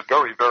this has a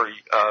very,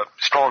 very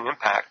strong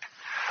impact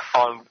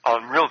on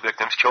real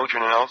victims,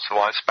 children and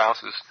otherwise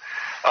spouses.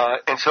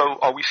 And so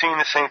are we seeing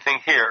the same thing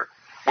here,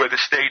 where the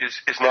state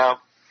is now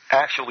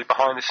actually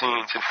behind the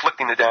scenes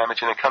inflicting the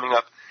damage and then coming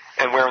up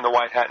and wearing the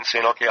white hat and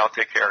saying, okay, I'll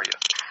take care of you?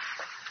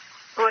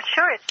 Well,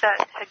 sure, it's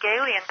that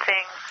Hegelian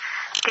thing,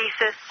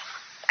 thesis,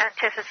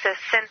 antithesis,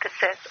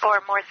 synthesis,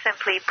 or more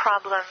simply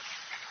problem,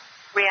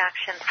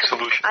 reaction,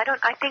 solution.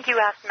 I think you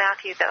asked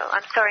Matthew, though.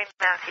 I'm sorry,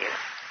 Matthew.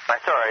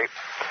 That's all right.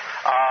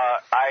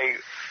 I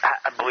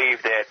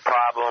believe that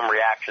problem,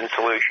 reaction,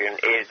 solution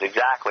is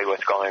exactly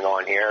what's going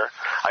on here.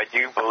 I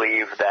do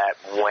believe that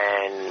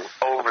when,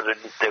 over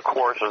the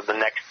course of the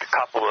next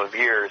couple of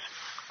years,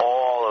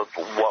 all of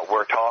what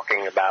we're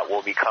talking about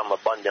will become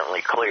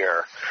abundantly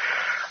clear.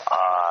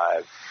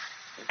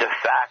 The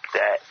fact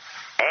that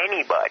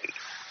anybody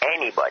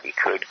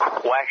could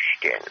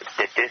question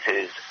that this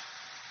is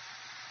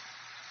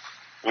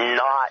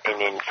not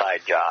an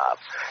inside job,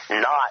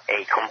 not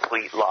a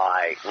complete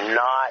lie,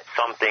 not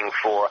something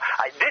for...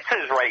 this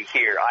is right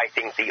here, I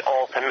think, the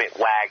ultimate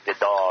wag the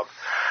dog.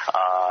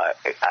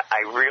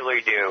 I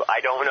really do.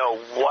 I don't know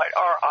what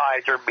our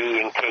eyes are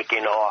being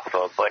taken off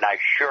of, but I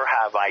sure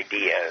have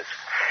ideas.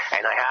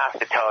 And I have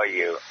to tell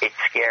you, it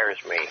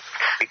scares me.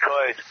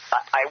 Because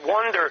I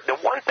wonder, the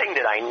one thing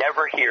that I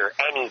never hear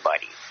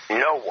anybody,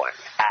 no one,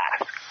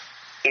 ask,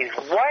 is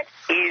what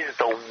is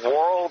the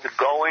world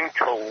going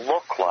to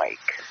look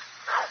like?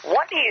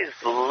 What is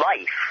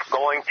life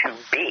going to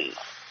be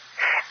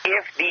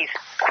if these,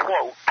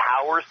 quote,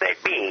 powers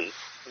that be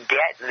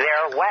get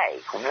their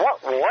way?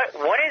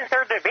 What is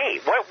there to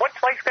be?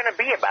 What's life going to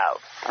be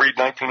about? Read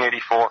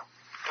 1984.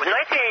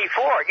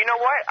 1984, you know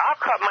what? I'll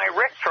cut my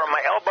wrist from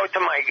my elbow to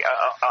my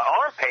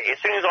armpit as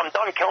soon as I'm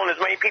done killing as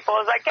many people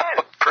as I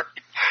can.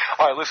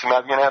 All right, listen,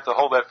 Matt, I'm going to have to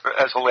hold that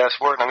as the last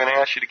word. I'm going to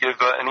ask you to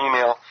give an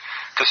email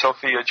to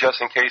Sophia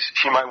just in case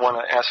she might want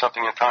to ask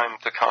something in time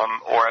to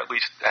come, or at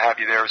least have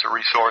you there as a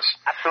resource.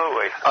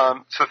 Absolutely.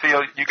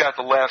 Sophia, you got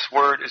the last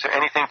word. Is there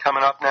anything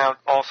coming up now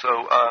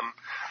also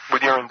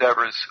with your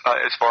endeavors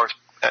as far as...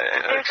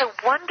 There's a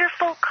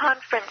wonderful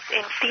conference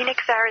in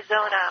Phoenix,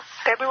 Arizona,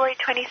 February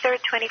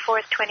 23rd,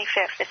 24th,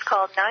 25th. It's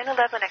called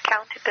 9/11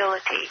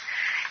 Accountability,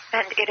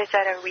 and it is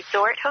at a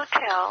resort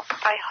hotel.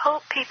 I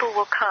hope people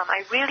will come.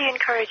 I really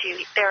encourage you.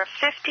 There are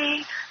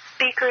 50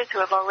 speakers who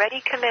have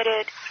already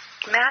committed.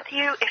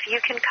 Matthew, if you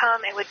can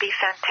come, it would be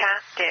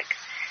fantastic.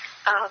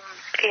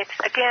 It's,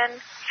 again,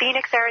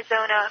 Phoenix,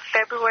 Arizona,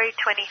 February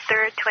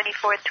 23rd,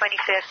 24th,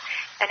 25th,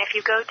 and if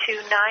you go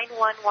to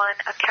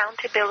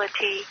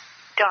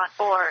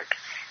 911accountability.org,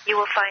 you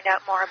will find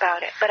out more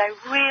about it. But I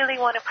really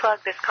want to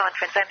plug this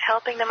conference. I'm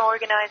helping them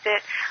organize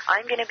it.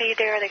 I'm going to be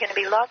there. There are going to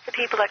be lots of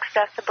people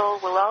accessible.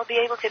 We'll all be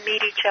able to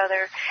meet each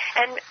other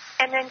and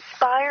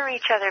inspire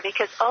each other,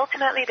 because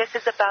ultimately this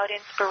is about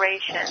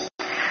inspiration.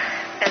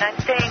 And I'm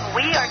saying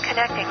we are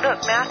connecting.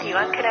 Look, Matthew,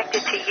 I'm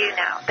connected to you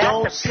now.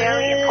 That's a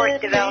very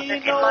important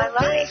development in my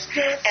life.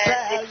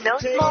 And it's no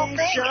small thing.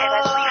 And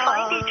as we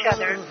find each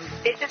other,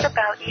 this is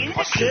about unity.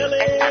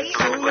 And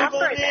we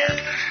remember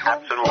them.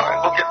 Absolutely.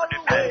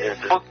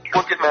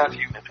 We'll get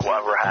Matthew. It's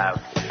what we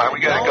have. All right, we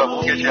got to go.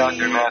 We'll get you out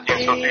there, Matthew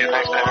and Sophia.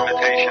 Thanks for that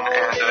invitation.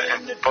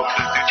 And folks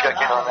who do check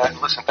in on that.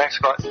 Listen,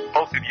 thanks, Scott,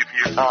 both of you, for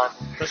your time.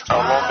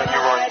 Won't make you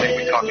run.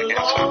 Maybe talk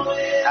again soon.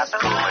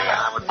 Absolutely.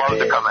 I would love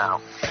to come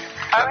out.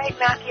 All right,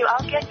 Matthew,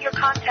 I'll get your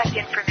contact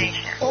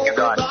information. You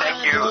got it.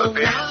 Thank you a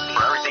bit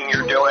for everything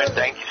you're doing.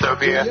 Thank you,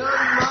 Sophia.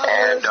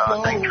 And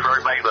thank you for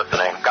everybody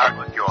listening. God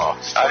bless you all.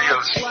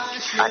 Adios.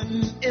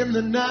 In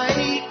the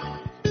night,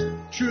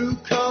 true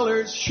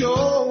colors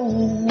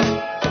show.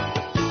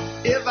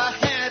 If I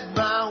had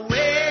my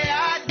way,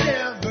 I'd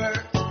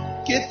never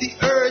get the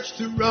urge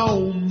to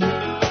roam.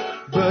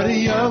 But a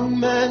young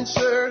man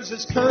serves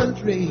his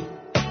country,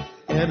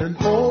 and an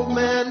old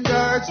man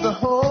guards the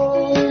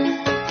home.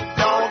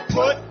 Don't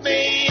put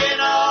me in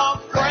a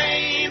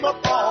frame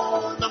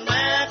upon the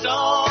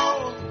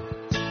mantle,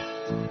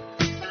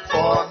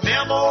 for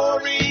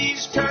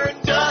memories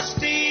turn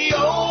dusty,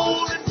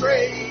 old and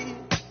gray.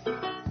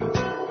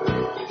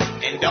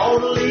 And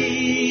don't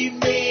leave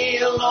me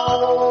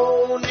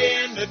alone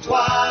in the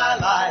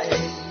twilight,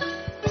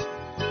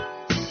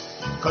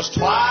 'cause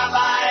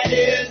twilight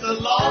is the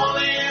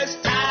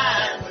loneliest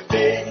time of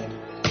day.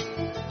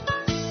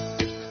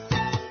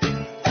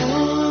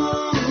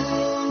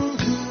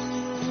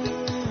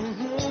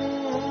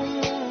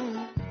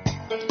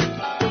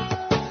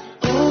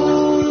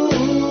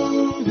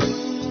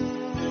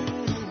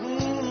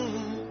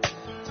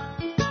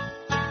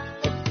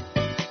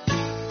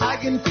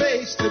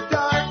 face the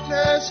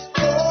darkness,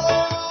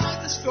 oh,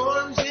 the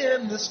storms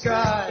in the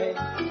sky.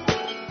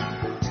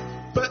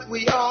 But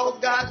we all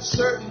got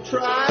certain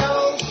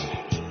trials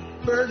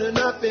burning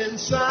up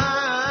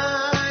inside.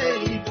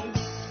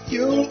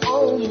 You'll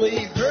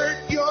only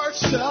hurt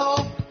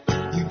yourself.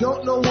 You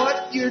don't know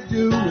what you're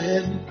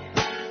doing,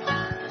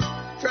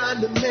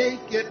 trying to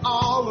make it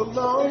all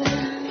alone.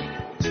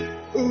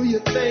 Who you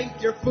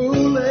think you're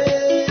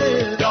fooling?